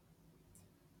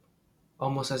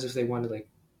 almost as if they want to like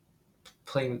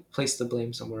place the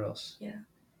blame somewhere else. Yeah.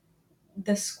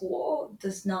 The school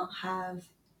does not have,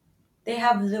 they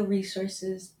have the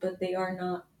resources, but they are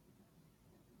not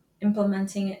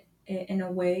implementing it in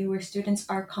a way where students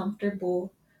are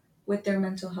comfortable with their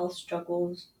mental health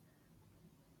struggles.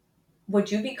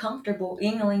 Would you be comfortable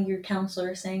emailing your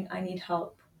counselor saying, I need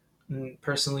help?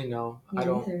 Personally, no, Me I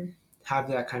don't neither. have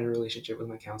that kind of relationship with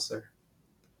my counselor.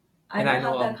 I And I don't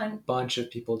know have that a kind bunch of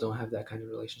people don't have that kind of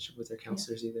relationship with their yeah.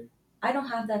 counselors either. I don't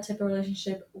have that type of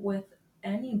relationship with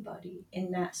anybody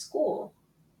in that school.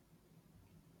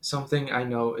 Something I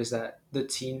know is that the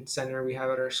teen center we have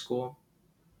at our school,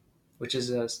 which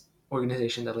is a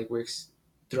organization that like works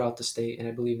throughout the state and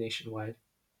I believe nationwide,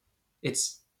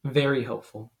 it's very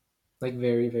helpful, like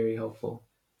very very helpful.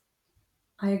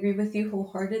 I agree with you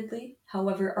wholeheartedly.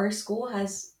 However, our school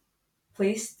has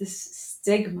placed this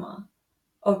stigma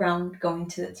around going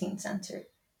to the teen center.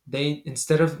 They,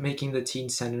 instead of making the teen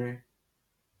center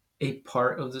a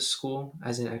part of the school,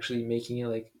 as in actually making it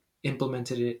like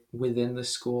implemented it within the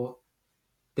school,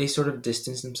 they sort of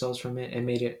distanced themselves from it and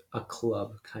made it a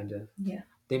club kind of. Yeah.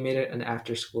 They made it an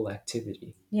after school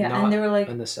activity, Yeah, and they not were a like,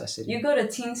 you necessity. go to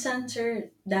teen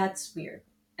center, that's weird.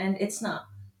 And it's not.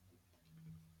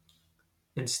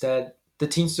 Instead, the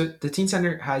teen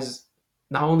center has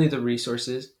not only the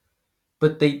resources,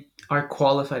 but they are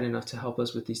qualified enough to help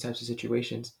us with these types of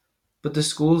situations. But the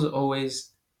schools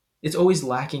always, it's always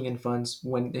lacking in funds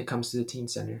when it comes to the teen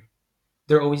center.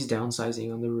 They're always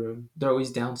downsizing on the room. They're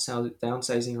always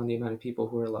downsizing on the amount of people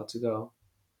who are allowed to go.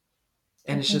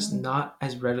 And it's just Definitely. not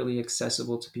as readily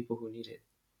accessible to people who need it.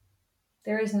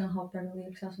 There is no help readily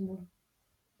accessible.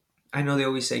 I know they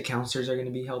always say counselors are going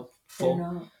to be They're helpful,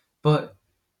 not. but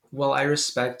while I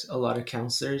respect a lot of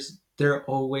counselors, they're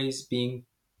always being,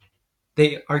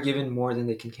 they are given more than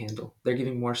they can handle. They're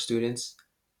giving more students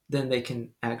than they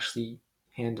can actually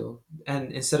handle.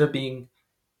 And instead of being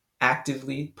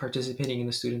actively participating in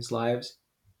the students' lives,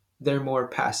 they're more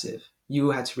passive.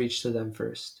 You had to reach to them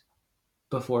first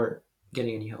before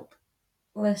getting any help.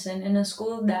 Listen, in a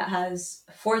school that has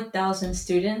 4,000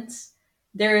 students,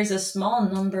 there is a small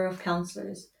number of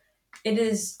counselors. It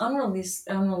is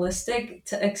unrealistic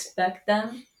to expect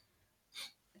them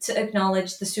to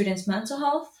acknowledge the student's mental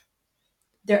health,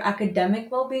 their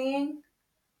academic well being,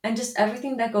 and just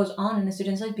everything that goes on in a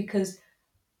student's life because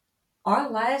our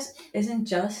lives isn't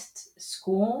just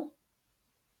school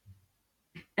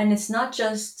and it's not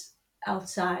just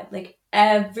outside. Like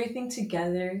everything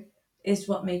together is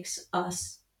what makes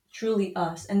us truly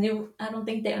us. And I don't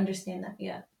think they understand that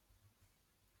yet.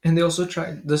 And they also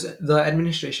tried this. The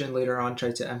administration later on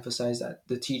tried to emphasize that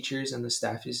the teachers and the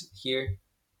staff is here,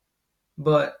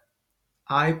 but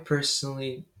I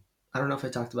personally, I don't know if I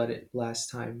talked about it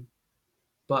last time,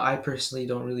 but I personally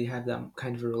don't really have that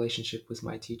kind of a relationship with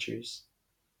my teachers.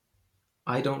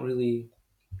 I don't really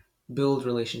build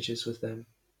relationships with them,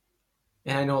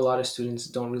 and I know a lot of students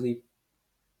don't really.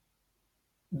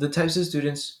 The types of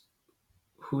students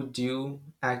who do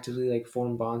actively like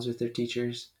form bonds with their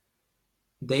teachers,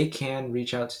 they can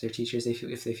reach out to their teachers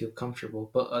if they feel comfortable.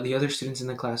 But the other students in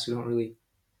the class who don't really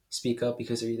speak up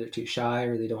because they're either too shy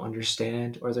or they don't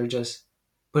understand or they're just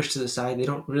pushed to the side, they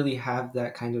don't really have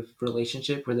that kind of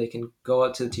relationship where they can go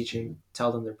up to the teacher and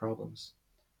tell them their problems.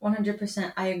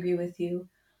 100% I agree with you.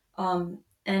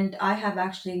 And I have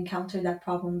actually encountered that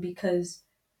problem because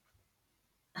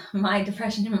my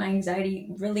depression and my anxiety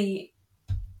really,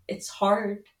 it's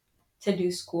hard to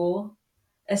do school,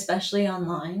 especially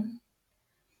online.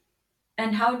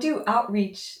 And how do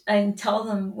outreach and tell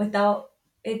them without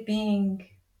it being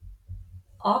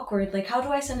awkward? Like, how do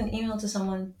I send an email to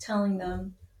someone telling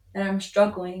them that I'm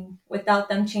struggling without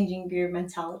them changing your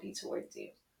mentality towards you?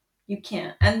 You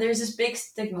can't. And there's this big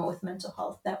stigma with mental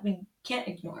health that we can't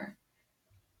ignore.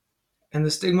 And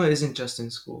the stigma isn't just in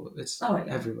school, it's Oh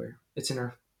yeah, everywhere. It's in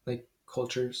our like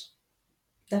cultures,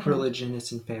 definitely. religion,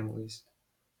 it's in families.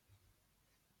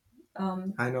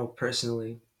 Um, I know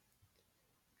personally.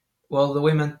 Well, the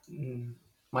way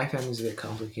my family's a bit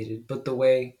complicated, but the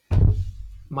way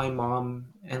my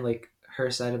mom and like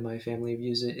her side of my family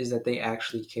views it is that they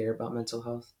actually care about mental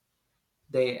health.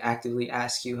 They actively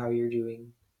ask you how you're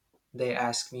doing. They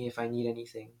ask me if I need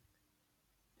anything,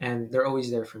 and they're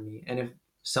always there for me. And if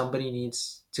somebody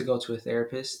needs to go to a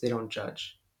therapist, they don't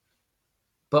judge.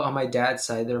 But on my dad's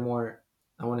side, they're more,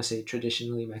 I want to say,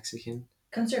 traditionally Mexican.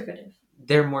 Conservative.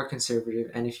 They're more conservative,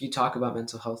 and if you talk about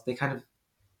mental health,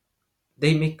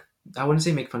 they make, I wouldn't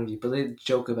say make fun of you, but they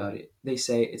joke about it. They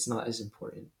say it's not as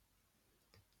important.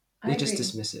 I They just agree.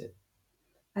 dismiss it.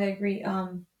 I agree.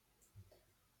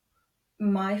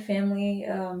 My family,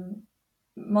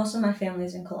 most of my family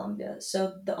is in Colombia,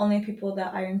 so the only people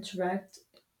that I interact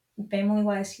family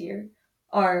wise here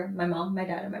are my mom, my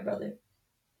dad, and my brother.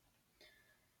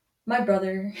 My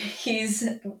brother, he's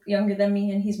younger than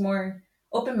me and he's more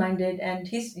open minded and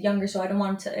he's younger, so I don't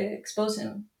want to expose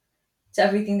him to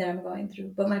everything that I'm going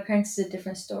through. But my parents is a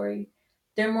different story.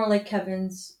 They're more like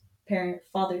Kevin's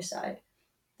father's side.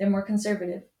 They're more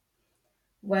conservative.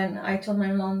 When I told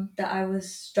my mom that I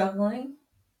was struggling,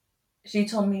 she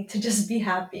told me to just be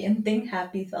happy and think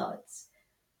happy thoughts.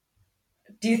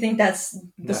 Do you think that's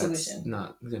the That's solution?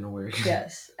 not gonna work.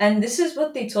 Yes. And this is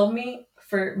what they told me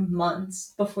for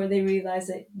months before they realized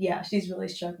that, yeah, she's really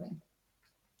struggling.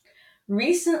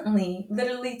 Recently,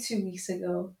 literally 2 weeks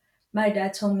ago, my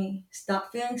dad told me,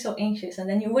 stop feeling so anxious and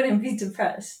then you wouldn't be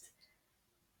depressed.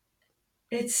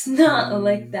 It's not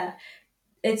like Hmm. that.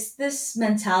 It's this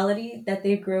mentality that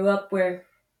they grew up where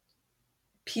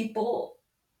people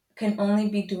can only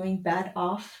be doing bad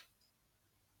off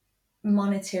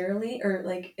monetarily, or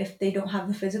like if they don't have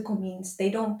the physical means, they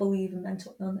don't believe in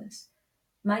mental illness.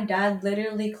 My dad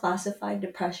literally classified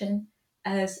depression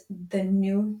as the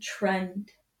new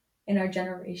trend in our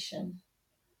generation.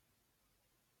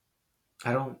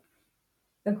 I don't.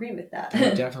 Agree with that.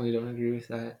 I definitely don't agree with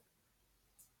that.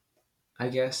 I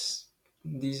guess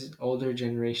these older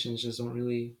generations just don't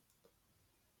really.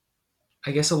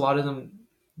 I guess a lot of them,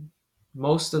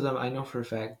 most of them, I know for a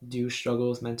fact, do struggle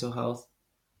with mental health.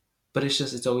 But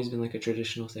it's always been like a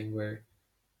traditional thing where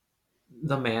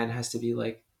the man has to be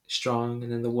like strong,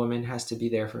 and then the woman has to be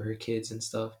there for her kids and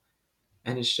stuff.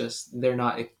 And it's just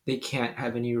they can't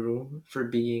have any room for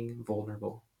being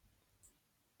vulnerable.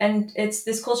 And it's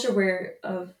this culture where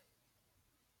of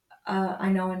I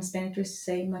know in Spanish we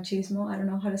say machismo. I don't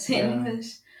know how to say it in Yeah,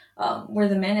 English. Where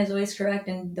the man is always correct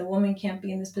and the woman can't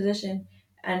be in this position,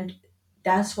 and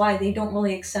that's why they don't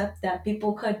really accept that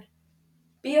people could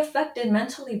be affected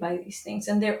mentally by these things,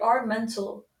 and there are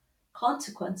mental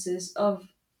consequences of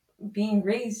being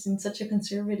raised in such a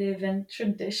conservative and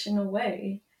traditional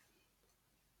way.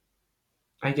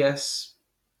 I guess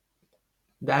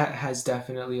that has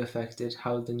definitely affected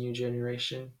how the new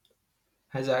generation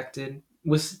has acted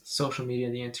with social media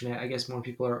and the internet. I guess more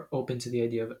people are open to the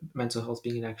idea of mental health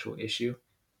being an actual issue.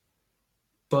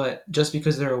 But just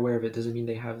because they're aware of it doesn't mean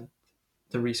they have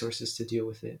the resources to deal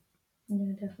with it.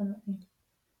 Yeah, definitely.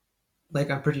 Like,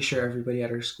 I'm pretty sure everybody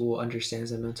at our school understands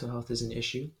that mental health is an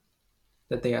issue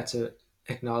that they have to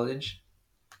acknowledge,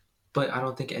 but I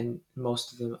don't think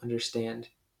most of them understand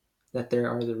that there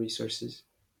are the resources.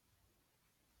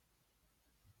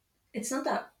 It's not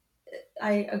that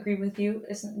I agree with you.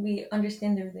 It's, we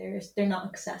understand they're there. They're not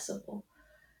accessible.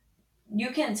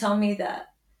 You can't tell me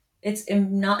that it's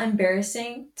not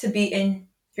embarrassing to be in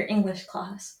your English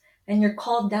class and you're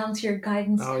called down to your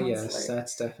guidance Oh, yes, counselor.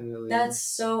 that's That's definitely.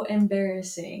 so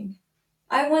embarrassing.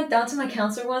 I went down to my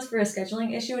counselor once for a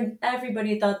scheduling issue, and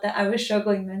everybody thought that I was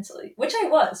struggling mentally, which I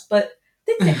was, but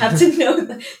they didn't have to know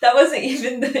that that wasn't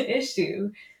even the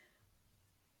issue.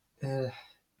 Uh,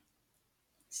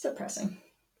 It's depressing.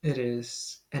 it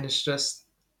is. And it's just,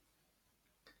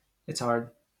 it's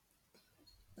hard.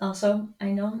 Also,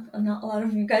 I know not a lot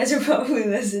of you guys are probably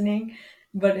listening,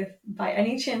 but if by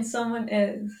any chance someone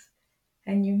is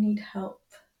and you need help,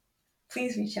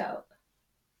 please reach out.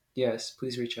 Yes,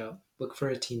 please reach out. Look for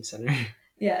a teen center.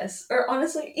 Yes, or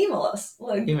honestly, email us.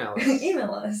 Look, Email us.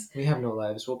 email us. We have no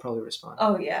lives. We'll probably respond.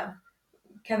 Oh yeah,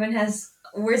 Kevin has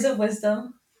words of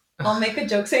wisdom. I'll make a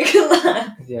joke so you can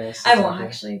laugh. Yes, I it's won't okay.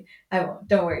 actually. I won't.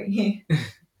 Don't worry.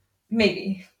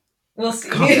 Maybe. We'll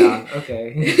Calm see. down.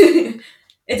 Okay.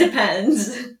 It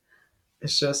depends.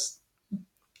 It's just,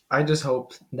 I just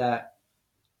hope that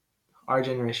our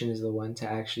generation is the one to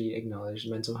actually acknowledge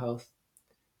mental health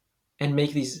and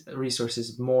make these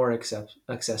resources more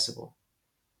accessible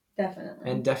Definitely.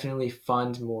 and definitely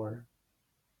fund more.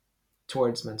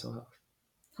 towards mental health.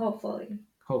 Hopefully.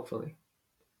 Hopefully.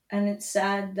 And it's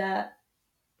sad that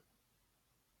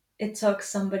it took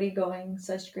somebody going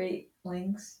such great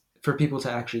lengths. For people to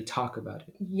actually talk about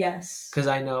it. Yes. Because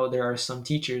I know there are some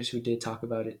teachers who did talk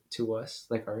about it to us,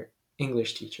 like our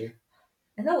English teacher.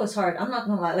 And that was hard. I'm not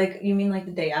gonna lie. Like, you mean like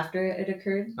the day after it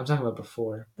occurred? I'm talking about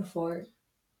before. Before.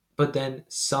 But then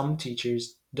some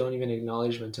teachers don't even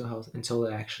acknowledge mental health until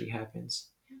it actually happens.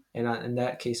 And in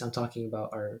that case, I'm talking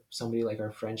about somebody like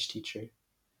our French teacher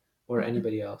or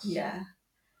anybody else. Yeah.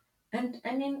 And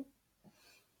I mean,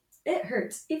 it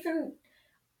hurts. Even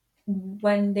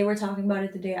when they were talking about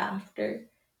it the day after,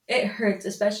 it hurts,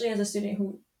 especially as a student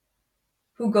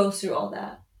who goes through all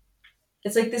that.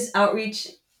 It's like this outreach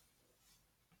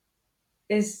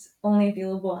is only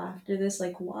available after this.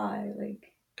 Like, why?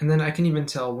 Like, and then I can even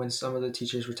tell when some of the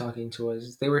teachers were talking to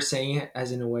us, they were saying it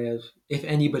as in a way of if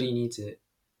anybody needs it.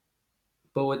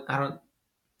 But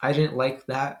I didn't like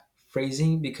that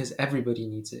phrasing because everybody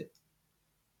needs it.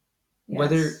 yes.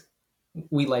 Whether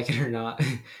we like it or not,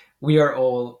 we are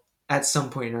all at some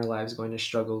point in our lives going to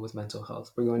struggle with mental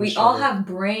health. We all have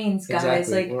brains, guys.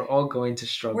 Exactly. Like, we're all going to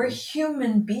struggle. We're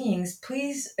human beings.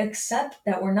 Please accept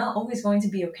that we're not always going to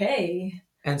be okay.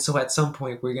 And so at some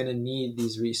point, we're going to need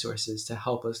these resources to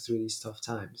help us through these tough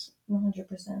times.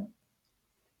 100%.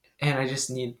 And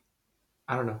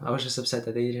I don't know, I was just upset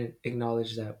that they didn't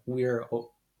acknowledge that we're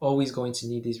always going to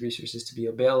need these resources to be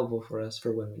available for us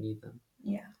for when we need them.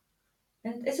 Yeah.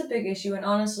 And it's a big issue. And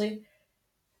honestly,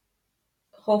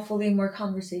 hopefully more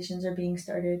conversations are being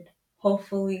started.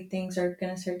 Hopefully things are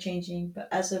going to start changing. But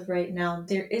as of right now,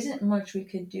 there isn't much we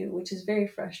could do, which is very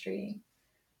frustrating.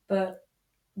 But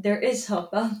there is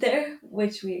help out there,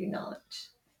 which we acknowledge.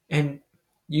 And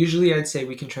usually I'd say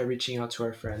we can try reaching out to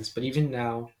our friends. But even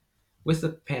now, with the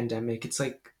pandemic,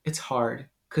 it's hard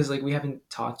because we haven't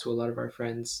talked to a lot of our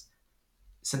friends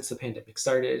since the pandemic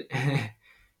started.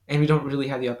 And we don't really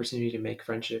have the opportunity to make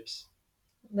friendships.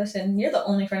 Listen, you're the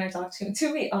only friend I talk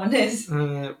to be honest. We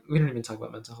don't even talk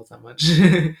about mental health that much.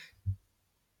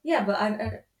 Yeah,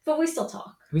 but we still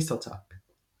talk. We still talk.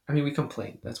 I mean, we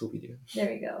complain. That's what we do. There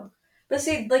we go. But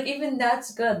see, even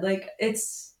that's good.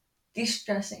 It's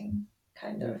de-stressing,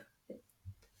 kind of.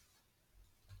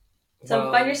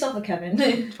 So find yourself a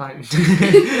Kevin. Fine.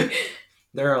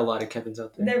 There are a lot of Kevins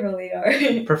out there. There really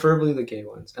are. Preferably the gay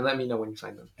ones. And let me know when you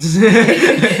find them.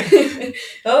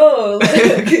 Oh,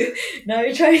 look. Now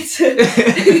you're trying to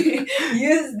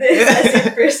use this as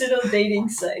your personal dating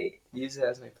site. Use it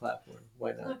as my platform.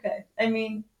 Why not? Okay. I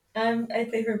mean, I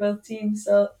play for both teams,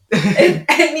 so if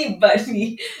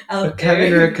anybody out a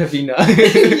Kevin there, or a Kavina.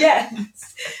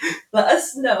 yes, let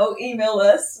us know. Email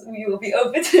us. We will be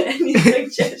open to any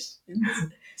suggestions.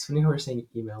 It's funny how we're saying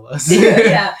email us.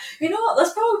 Yeah. You know what?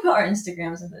 Let's probably put our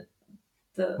Instagrams in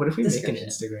the What if we make an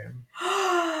Instagram?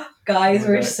 Guys,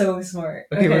 we're so smart.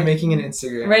 Okay, we're making an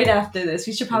Instagram. Right after this.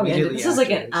 We should probably end it. This is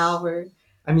an hour.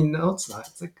 I mean, no, it's not.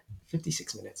 It's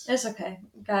 56 minutes. It's okay.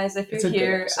 Guys, if you're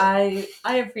here, I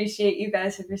appreciate you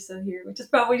guys if you're still here, which is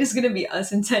probably just going to be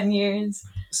us in 10 years.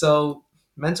 So,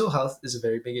 mental health is a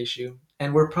very big issue,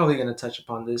 and we're probably going to touch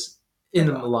upon this in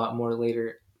a lot more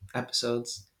later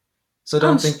episodes. So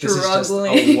don't think this is just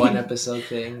a one episode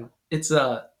thing. It's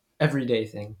a everyday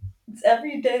thing. It's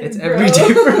every day. It's every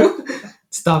day, bro.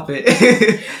 Stop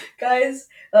it. Guys,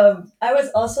 I was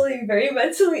also very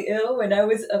mentally ill when I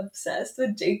was obsessed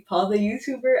with Jake Paul, the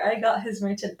YouTuber. I got his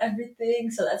merch and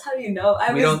everything, so that's how you know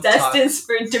I was destined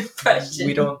for depression.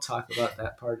 We don't talk about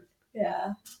that part.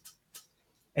 Yeah.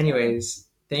 Anyways,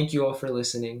 thank you all for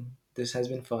listening. This has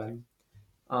been fun.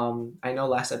 I know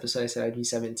last episode I said I'd be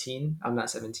 17. I'm not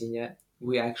 17 yet.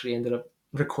 We actually ended up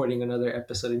recording another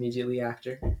episode immediately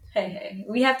after. Hey,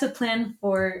 we have to plan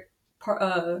for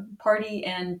party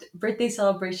and birthday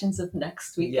celebrations of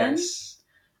next weekend. Yes.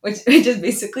 Which is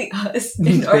basically us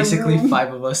in our basically room.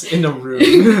 5 of us in a room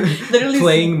literally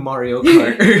playing Mario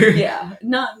Kart. Yeah.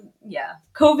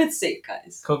 COVID safe,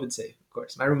 guys. COVID safe, of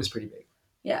course. My room is pretty big.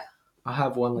 Yeah. I'll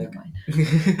have one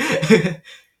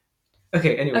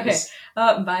Okay, anyways.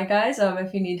 Okay. Bye, guys.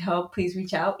 If you need help, please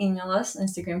reach out. Email us,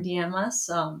 Instagram, DM us,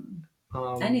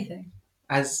 anything.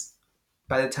 As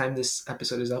by the time this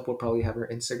episode is up, we'll probably have our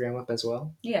Instagram up as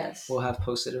well. Yes. We'll have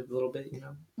posted a little bit,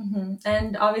 Mm-hmm.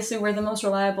 And obviously, we're the most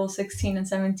reliable 16 and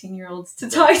 17-year-olds to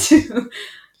talk to.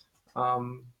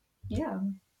 Yeah.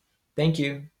 Thank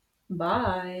you.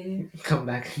 Bye. Come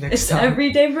back next time. It's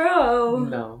everyday, bro.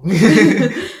 No.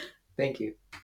 Thank you.